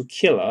everyone to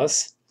kill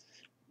us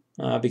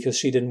because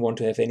she didn't want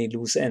to have any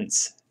loose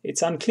ends.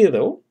 It's unclear,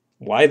 though,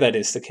 why that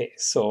is the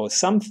case. So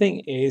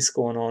something is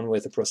going on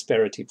with the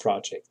prosperity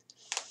project.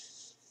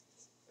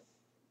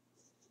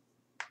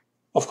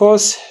 Of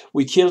course,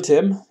 we killed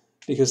him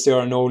because there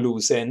are no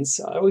loose ends.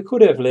 We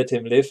could have let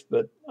him live,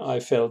 but I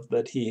felt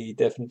that he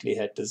definitely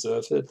had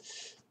deserved it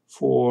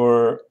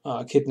for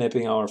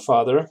kidnapping our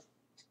father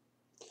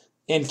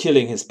and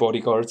killing his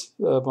bodyguards,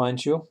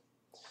 mind you.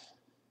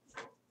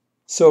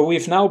 So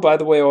we've now, by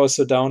the way,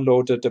 also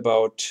downloaded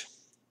about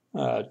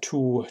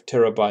 2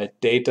 terabyte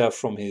data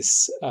from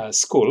his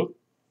school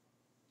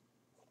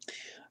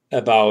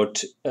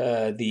about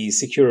the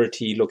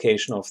security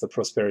location of the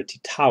Prosperity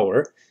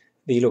Tower,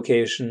 the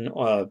location,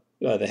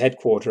 the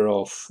headquarter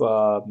of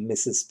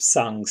Mrs.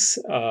 Tsang's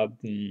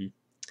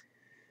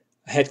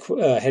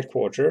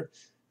headquarter,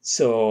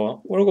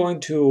 So we're going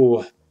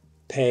to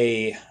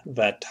pay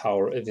that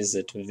tower a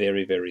visit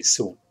very, very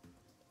soon.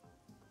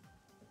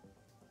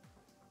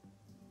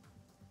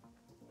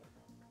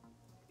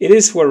 It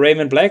is where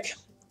Raymond Black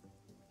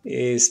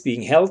is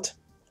being held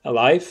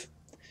alive.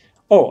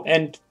 Oh,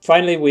 and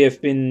finally we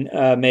have been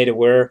made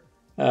aware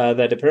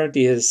that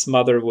apparently his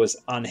mother was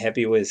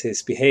unhappy with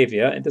his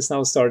behavior and is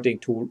now starting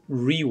to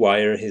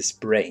rewire his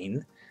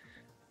brain,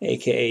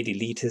 aka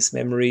delete his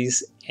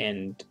memories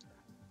and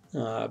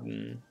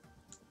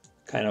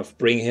kind of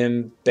bring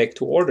him back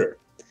to order.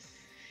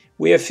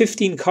 We have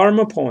 15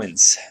 karma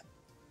points.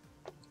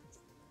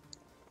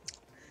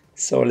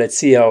 So let's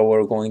see how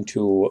we're going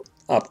to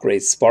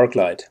upgrade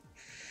Sparklight.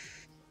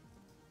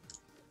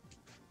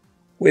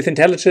 With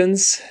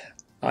intelligence,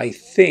 I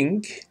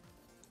think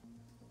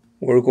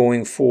we're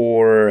going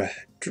for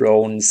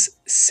drones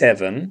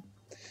 7.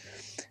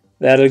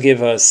 That'll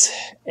give us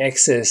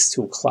access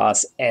to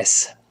class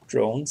S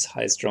drones,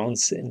 highest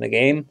drones in the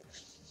game.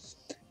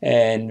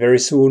 And very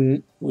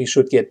soon we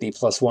should get the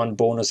 +1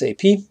 bonus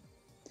AP.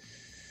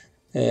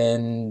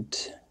 And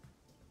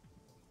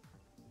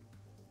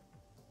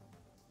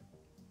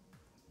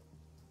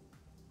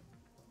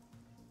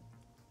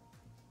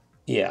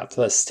yeah,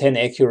 +10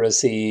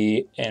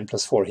 accuracy and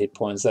 +4 hit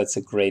points. That's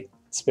a great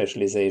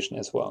specialization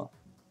as well.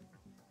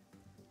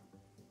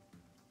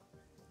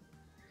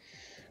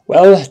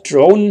 Well,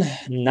 drone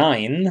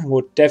 9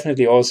 would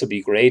definitely also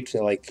be great.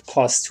 Like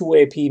 +2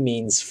 AP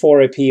means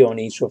 4 AP on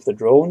each of the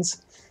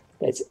drones.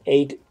 That's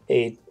 8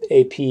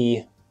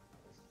 AP,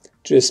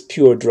 just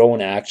pure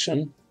drone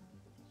action.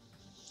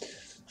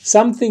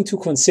 Something to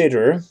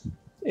consider.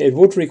 It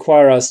would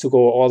require us to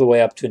go all the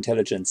way up to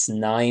intelligence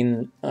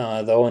 9,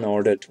 though, in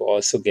order to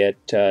also get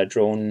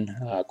drone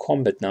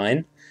combat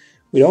 9.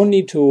 We don't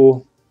need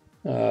to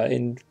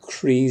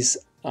increase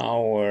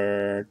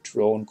our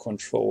drone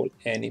control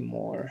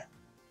anymore.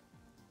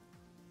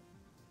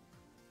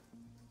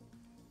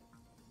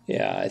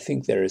 Yeah, I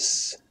think there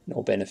is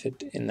no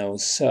benefit in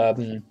those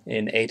in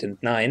 8 and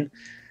 9.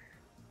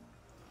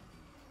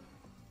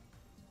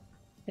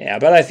 Yeah,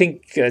 but I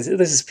think this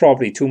is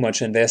probably too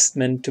much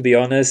investment, to be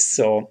honest.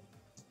 So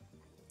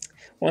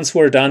once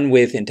we're done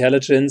with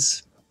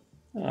intelligence,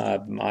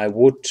 I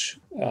would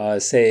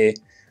say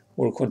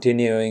we're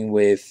continuing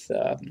with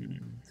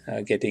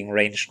getting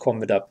ranged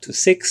combat up to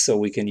 6, so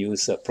we can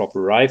use a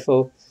proper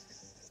rifle,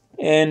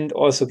 and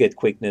also get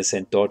quickness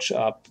and dodge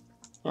up.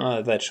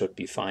 That should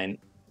be fine.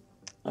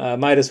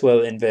 Might as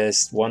well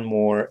invest 1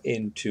 more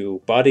into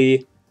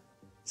body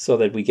so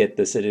that we get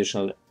this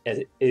additional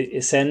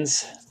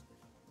essence.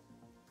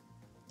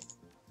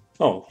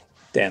 Oh,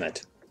 damn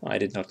it. I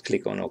did not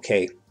click on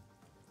OK.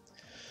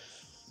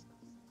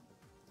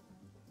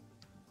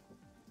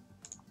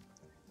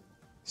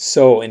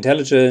 So,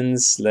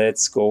 intelligence,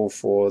 let's go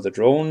for the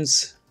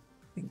drones.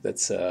 I think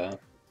that's a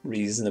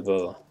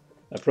reasonable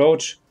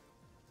approach.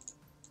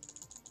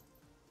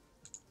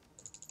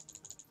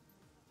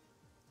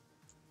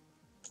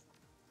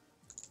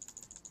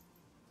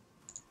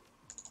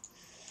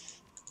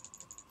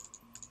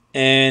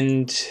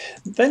 And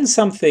then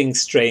something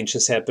strange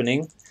is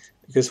happening,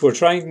 because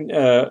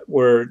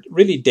we're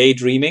really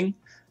daydreaming,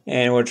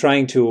 and we're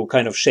trying to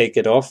kind of shake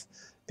it off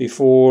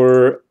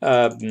before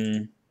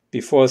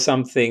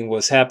something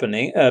was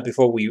happening.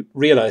 Before we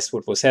realized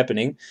what was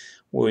happening,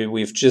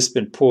 we've just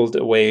been pulled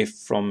away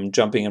from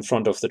jumping in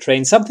front of the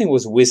train. Something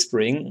was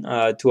whispering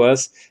to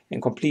us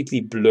and completely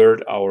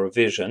blurred our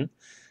vision.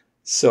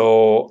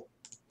 So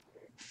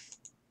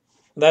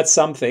that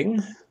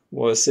something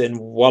was in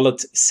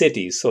Wallet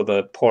City, so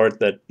the part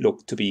that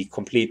looked to be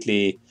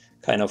completely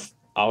kind of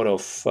out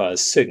of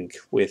sync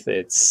with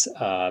its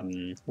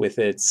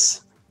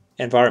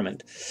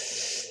environment.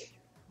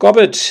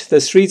 Gobbet, the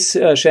streets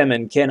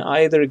shaman, can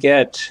either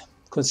get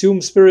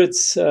consume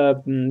spirits.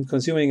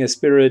 Consuming a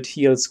spirit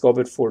heals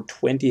Gobbet for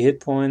 20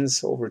 hit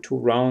points over 2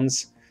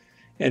 rounds,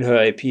 and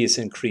her AP is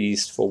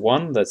increased for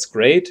 1. That's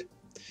great.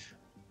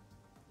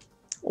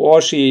 Or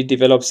she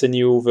develops a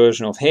new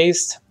version of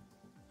haste.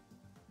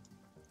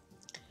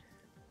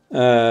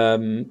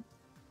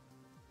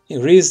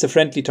 Increase the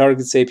friendly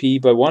target's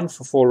AP by 1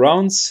 for 4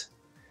 rounds,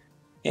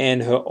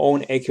 and her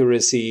own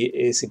accuracy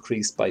is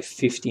increased by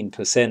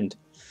 15%.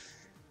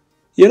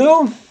 You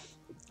know,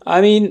 I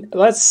mean,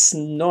 that's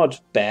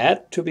not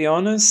bad, to be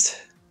honest.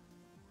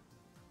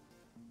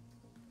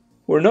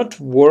 We're not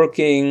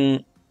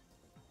working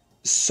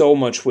so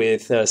much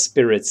with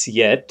spirits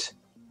yet,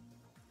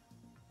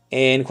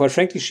 and quite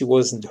frankly, she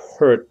wasn't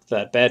hurt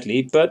that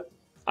badly, but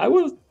I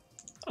will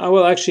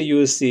actually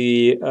use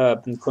the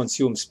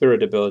consume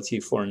spirit ability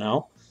for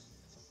now,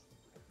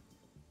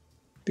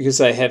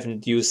 because I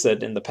haven't used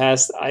that in the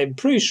past. I'm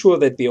pretty sure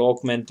that the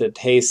augmented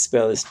haste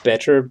spell is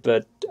better,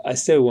 but I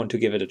still want to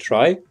give it a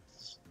try.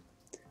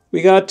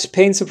 We got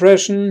pain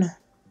suppression.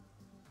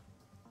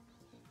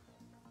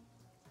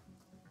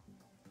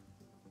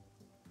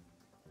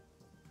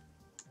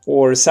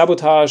 Or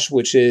sabotage,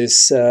 which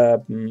is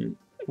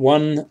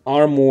 1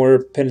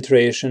 armor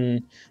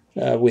penetration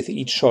with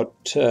each shot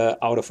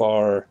out of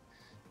our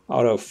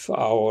out of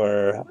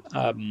our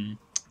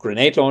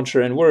grenade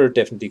launcher, and we're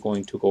definitely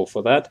going to go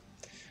for that.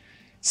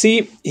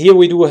 See, here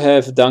we do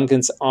have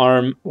Duncan's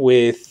arm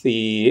with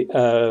the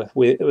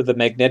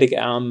magnetic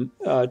arm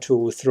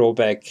to throw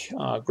back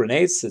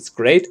grenades. It's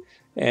great,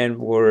 and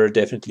we're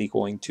definitely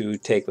going to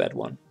take that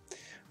one.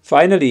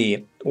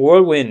 Finally,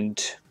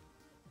 Whirlwind.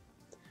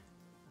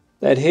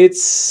 That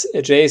hits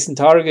adjacent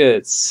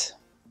targets.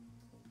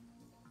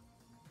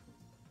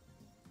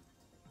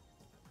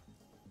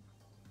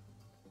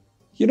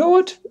 You know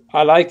what?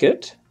 I like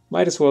it.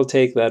 Might as well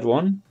take that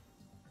one.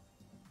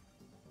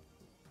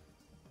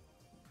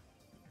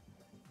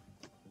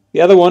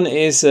 The other one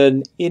is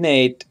an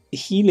innate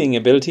healing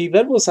ability.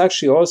 That was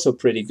actually also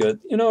pretty good.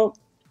 You know,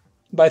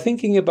 by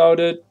thinking about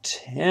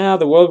it, yeah,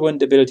 the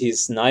Whirlwind ability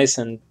is nice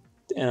and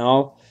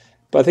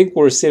but I think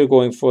we're still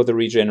going for the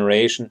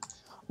regeneration.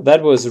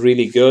 That was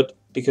really good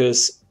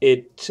because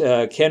it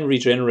can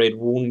regenerate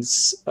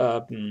wounds,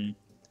 not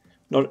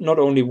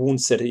only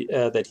wounds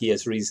that he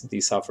has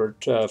recently suffered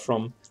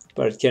from,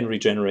 but it can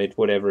regenerate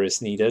whatever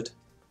is needed.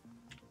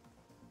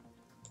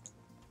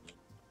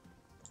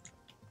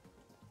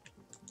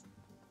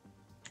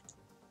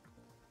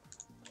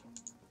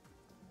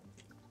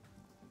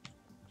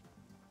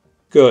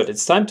 Good.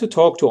 It's time to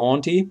talk to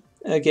Auntie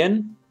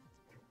again.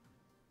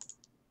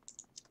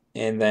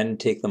 And then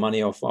take the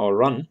money off our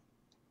run.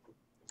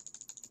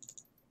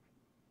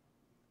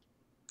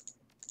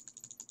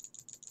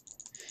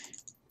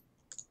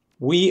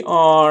 We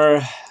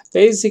are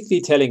basically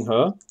telling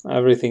her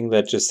everything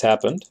that just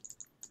happened.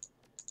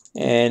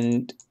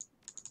 And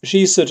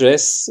she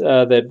suggests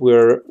that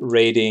we're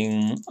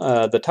raiding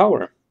the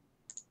tower.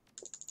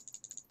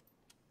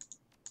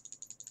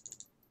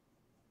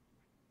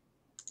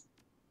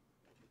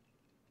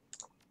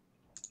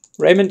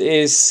 Raymond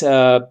is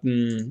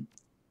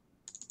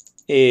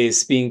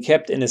being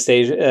kept in a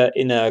stage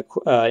in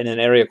an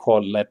area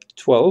called Lab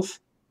 12,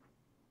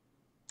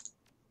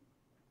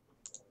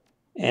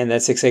 and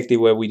that's exactly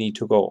where we need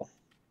to go.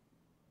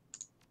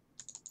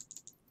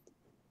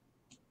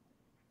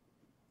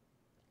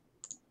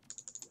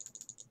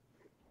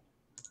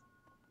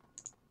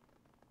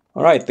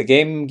 All right, the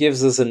game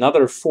gives us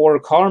another 4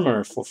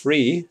 karma for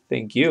free,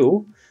 thank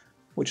you,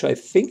 which I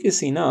think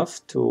is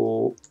enough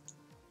to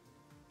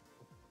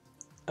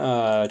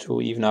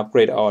even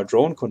upgrade our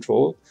drone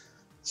control.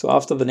 So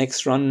after the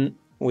next run,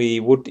 we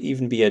would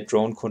even be at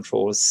drone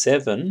control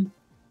 7.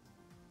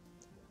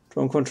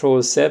 Drone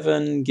control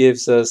 7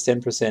 gives us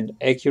 10%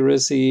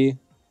 accuracy,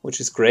 which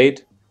is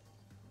great.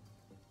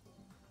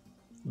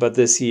 But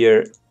this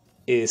here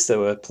is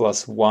the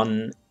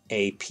 +1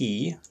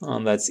 AP,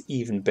 and that's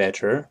even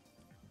better.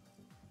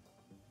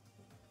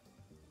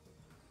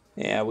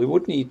 Yeah, we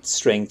would need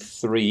strength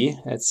 3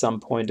 at some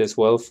point as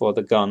well for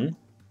the gun,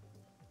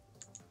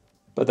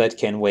 but that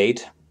can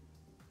wait.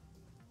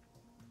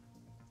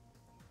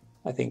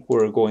 I think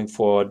we're going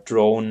for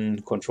drone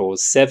control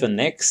 7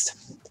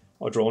 next,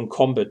 or drone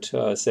combat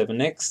 7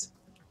 next,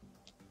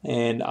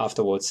 and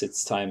afterwards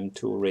it's time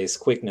to raise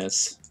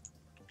quickness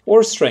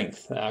or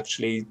strength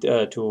actually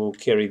to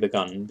carry the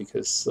gun,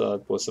 because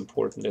it was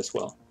important as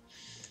well.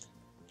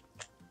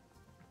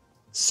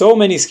 So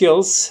many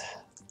skills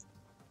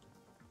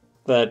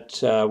that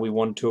we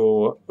want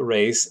to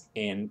raise,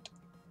 and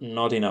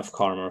not enough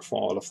karma for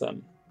all of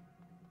them.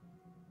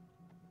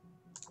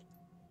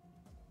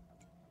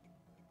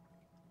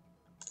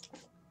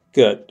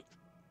 Good.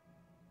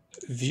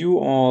 View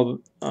all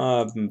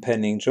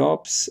pending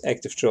jobs,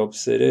 active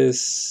jobs it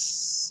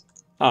is.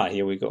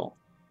 Here we go.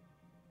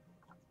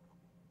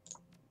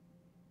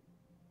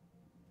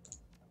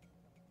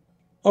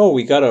 Oh,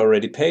 we got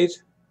already paid?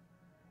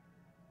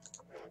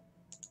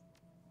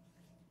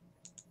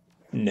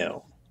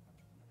 No.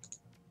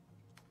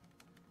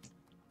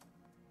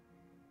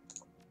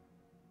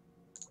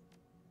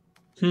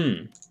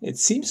 It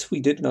seems we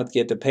did not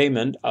get a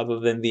payment other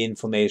than the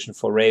information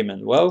for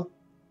Raymond. Well,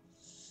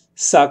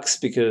 sucks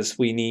because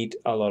we need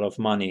a lot of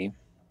money.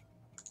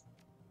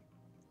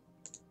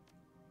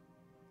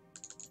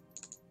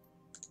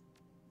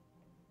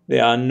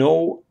 There are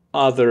no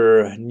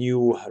other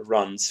new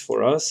runs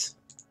for us.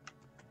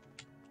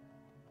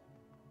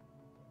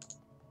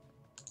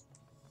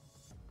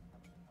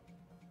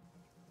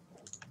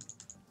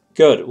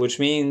 Good, which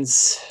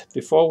means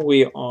before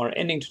we are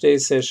ending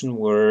today's session,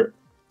 we're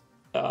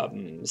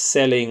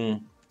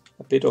selling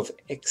a bit of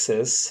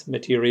excess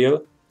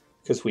material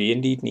because we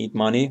indeed need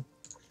money.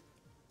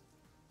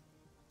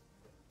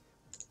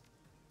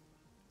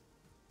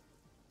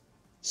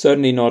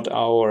 Certainly not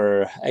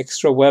our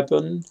extra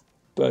weapon,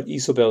 but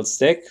Isobel's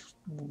deck,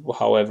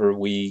 however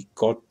we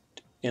got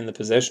in the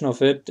possession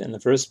of it in the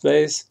first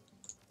place.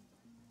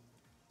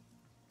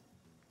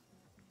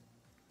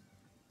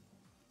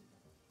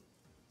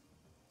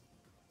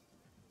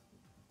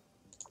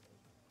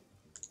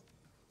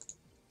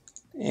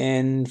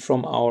 And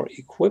from our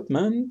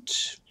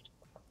equipment,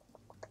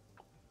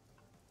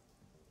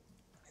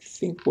 I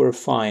think we're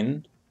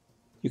fine.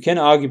 You can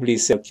arguably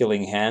sell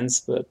Killing Hands,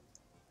 but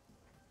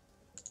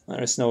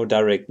there's no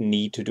direct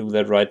need to do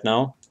that right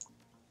now.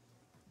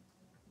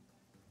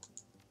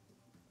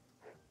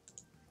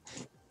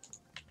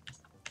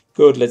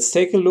 Good, let's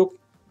take a look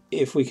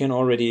if we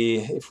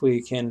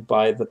can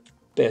buy the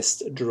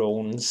best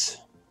drones.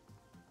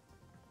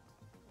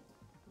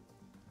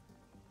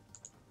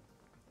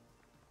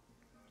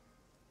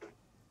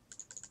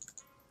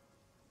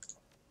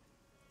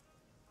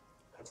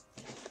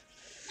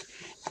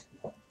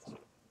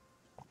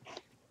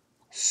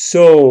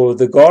 So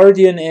the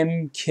Guardian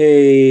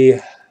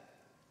MK2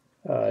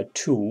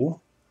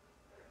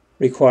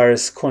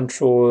 requires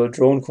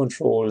drone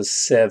control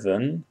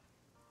 7,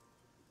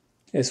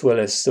 as well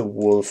as the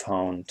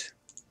Wolfhound.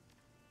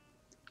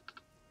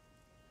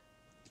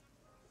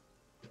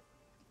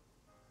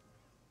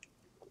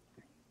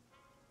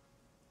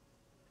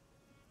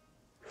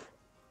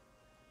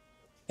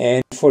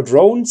 And for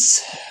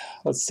drones,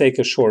 let's take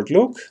a short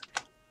look.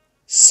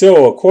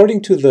 So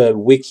according to the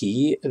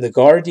wiki, the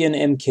Guardian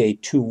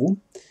MK2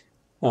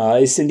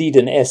 is indeed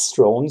an S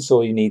drone,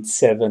 so you need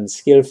 7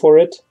 skill for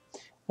it.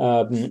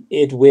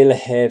 It will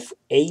have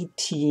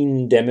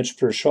 18 damage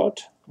per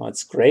shot.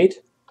 That's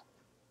great.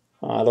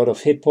 A lot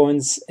of hit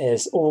points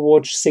as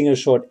Overwatch, single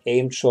shot,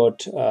 aim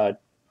shot,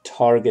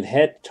 target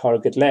head,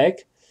 target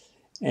leg.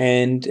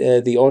 And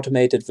the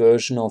automated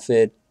version of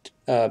it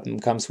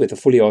comes with a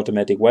fully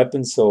automatic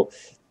weapon, so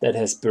that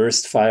has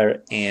burst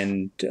fire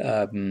and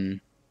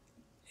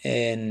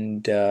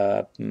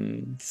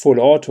full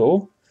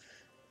auto.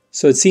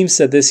 So it seems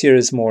that this here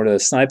is more the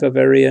sniper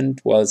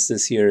variant, whilst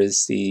this here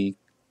is the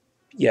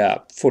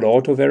full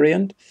auto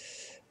variant.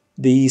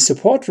 The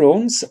support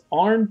drones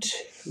aren't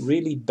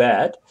really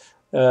bad,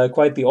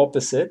 quite the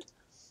opposite.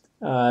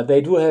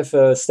 They do have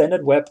a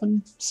standard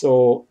weapon,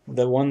 so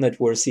the one that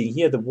we're seeing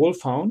here, the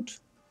Wolfhound,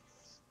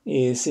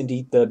 is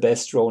indeed the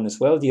best drone as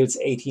well, deals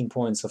 18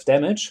 points of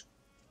damage.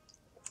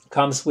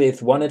 Comes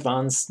with 1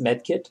 advanced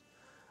medkit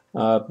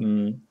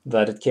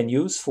that it can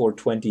use for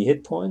 20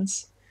 hit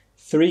points,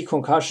 3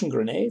 concussion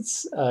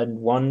grenades,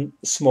 and 1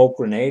 smoke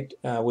grenade,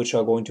 which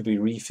are going to be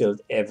refilled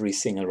every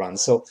single run.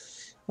 So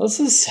this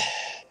is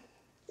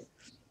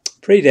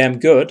pretty damn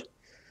good.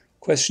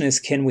 Question is,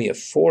 can we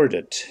afford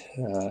it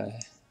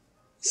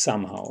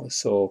somehow?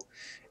 So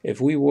if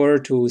we were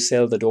to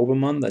sell the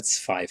Doberman, that's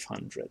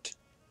 500.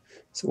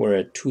 So we're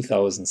at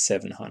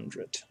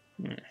 2,700.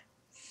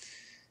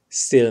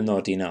 Still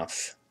not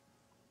enough.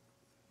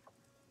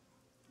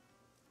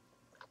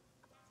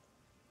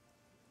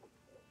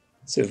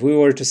 So if we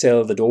were to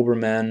sell the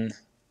Doberman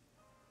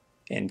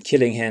and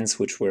Killing Hands,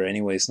 which we're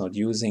anyways not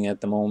using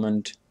at the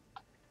moment,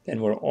 then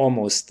we're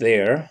almost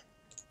there.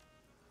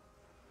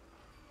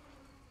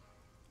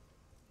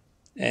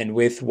 And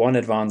with 1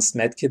 advanced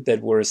medkit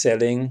that we're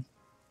selling,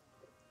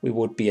 we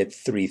would be at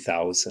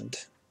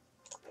 3,000.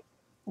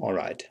 All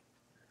right.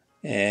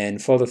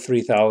 And for the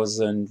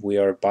 3,000, we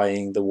are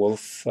buying the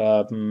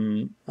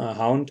Wolfhound,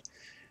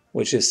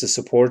 which is the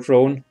support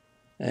drone.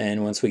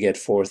 And once we get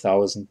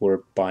 4,000,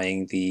 we're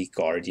buying the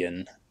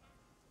Guardian,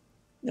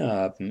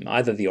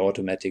 either the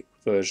automatic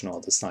version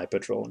or the sniper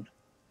drone.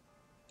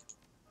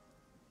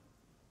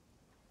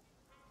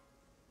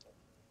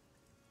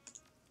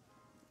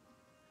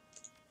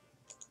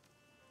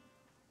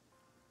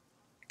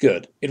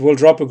 Good. It will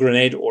drop a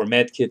grenade or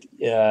medkit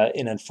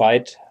in a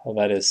fight.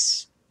 That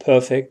is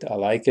perfect. I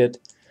like it.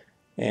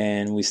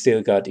 And we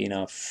still got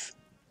enough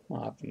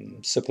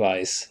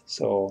supplies,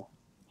 so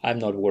I'm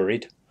not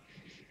worried.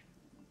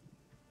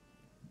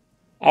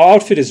 Our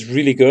outfit is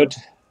really good.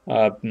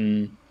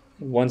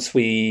 Once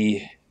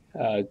we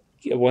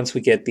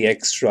get the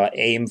extra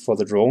aim for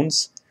the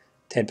drones,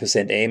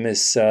 10% aim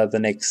is the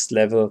next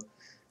level.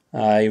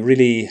 I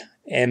really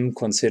am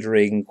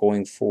considering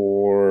going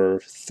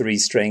for 3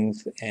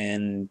 strength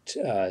and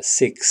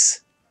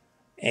 6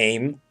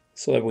 aim,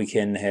 so that we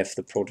can have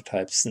the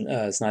prototype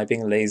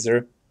sniping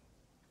laser.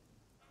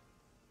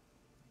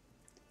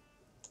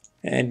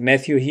 And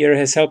Matthew here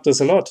has helped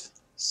us a lot.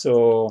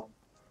 So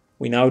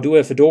we now do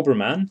have a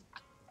Doberman.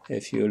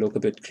 If you look a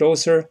bit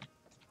closer,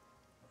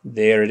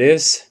 there it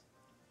is.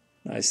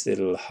 Nice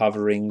little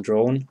hovering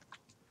drone.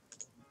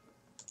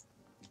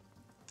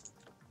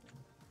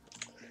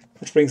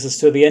 Which brings us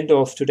to the end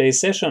of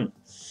today's session.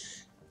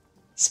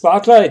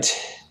 Sparklight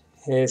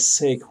has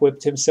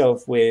equipped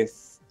himself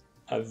with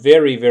a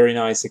very, very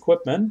nice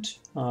equipment,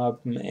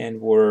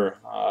 and we're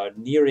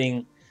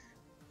nearing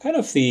kind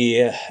of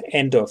the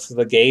end of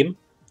the game.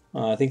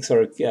 Things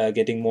are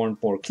getting more and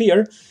more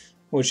clear,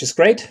 which is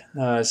great.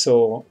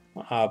 So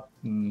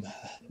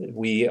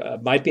we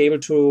might be able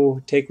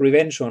to take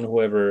revenge on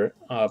whoever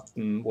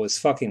was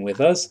fucking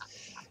with us.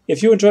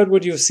 If you enjoyed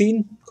what you've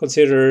seen,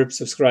 consider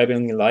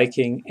subscribing,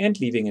 liking, and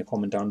leaving a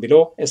comment down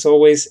below, as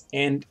always,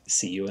 and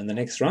see you in the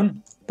next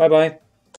run. Bye-bye.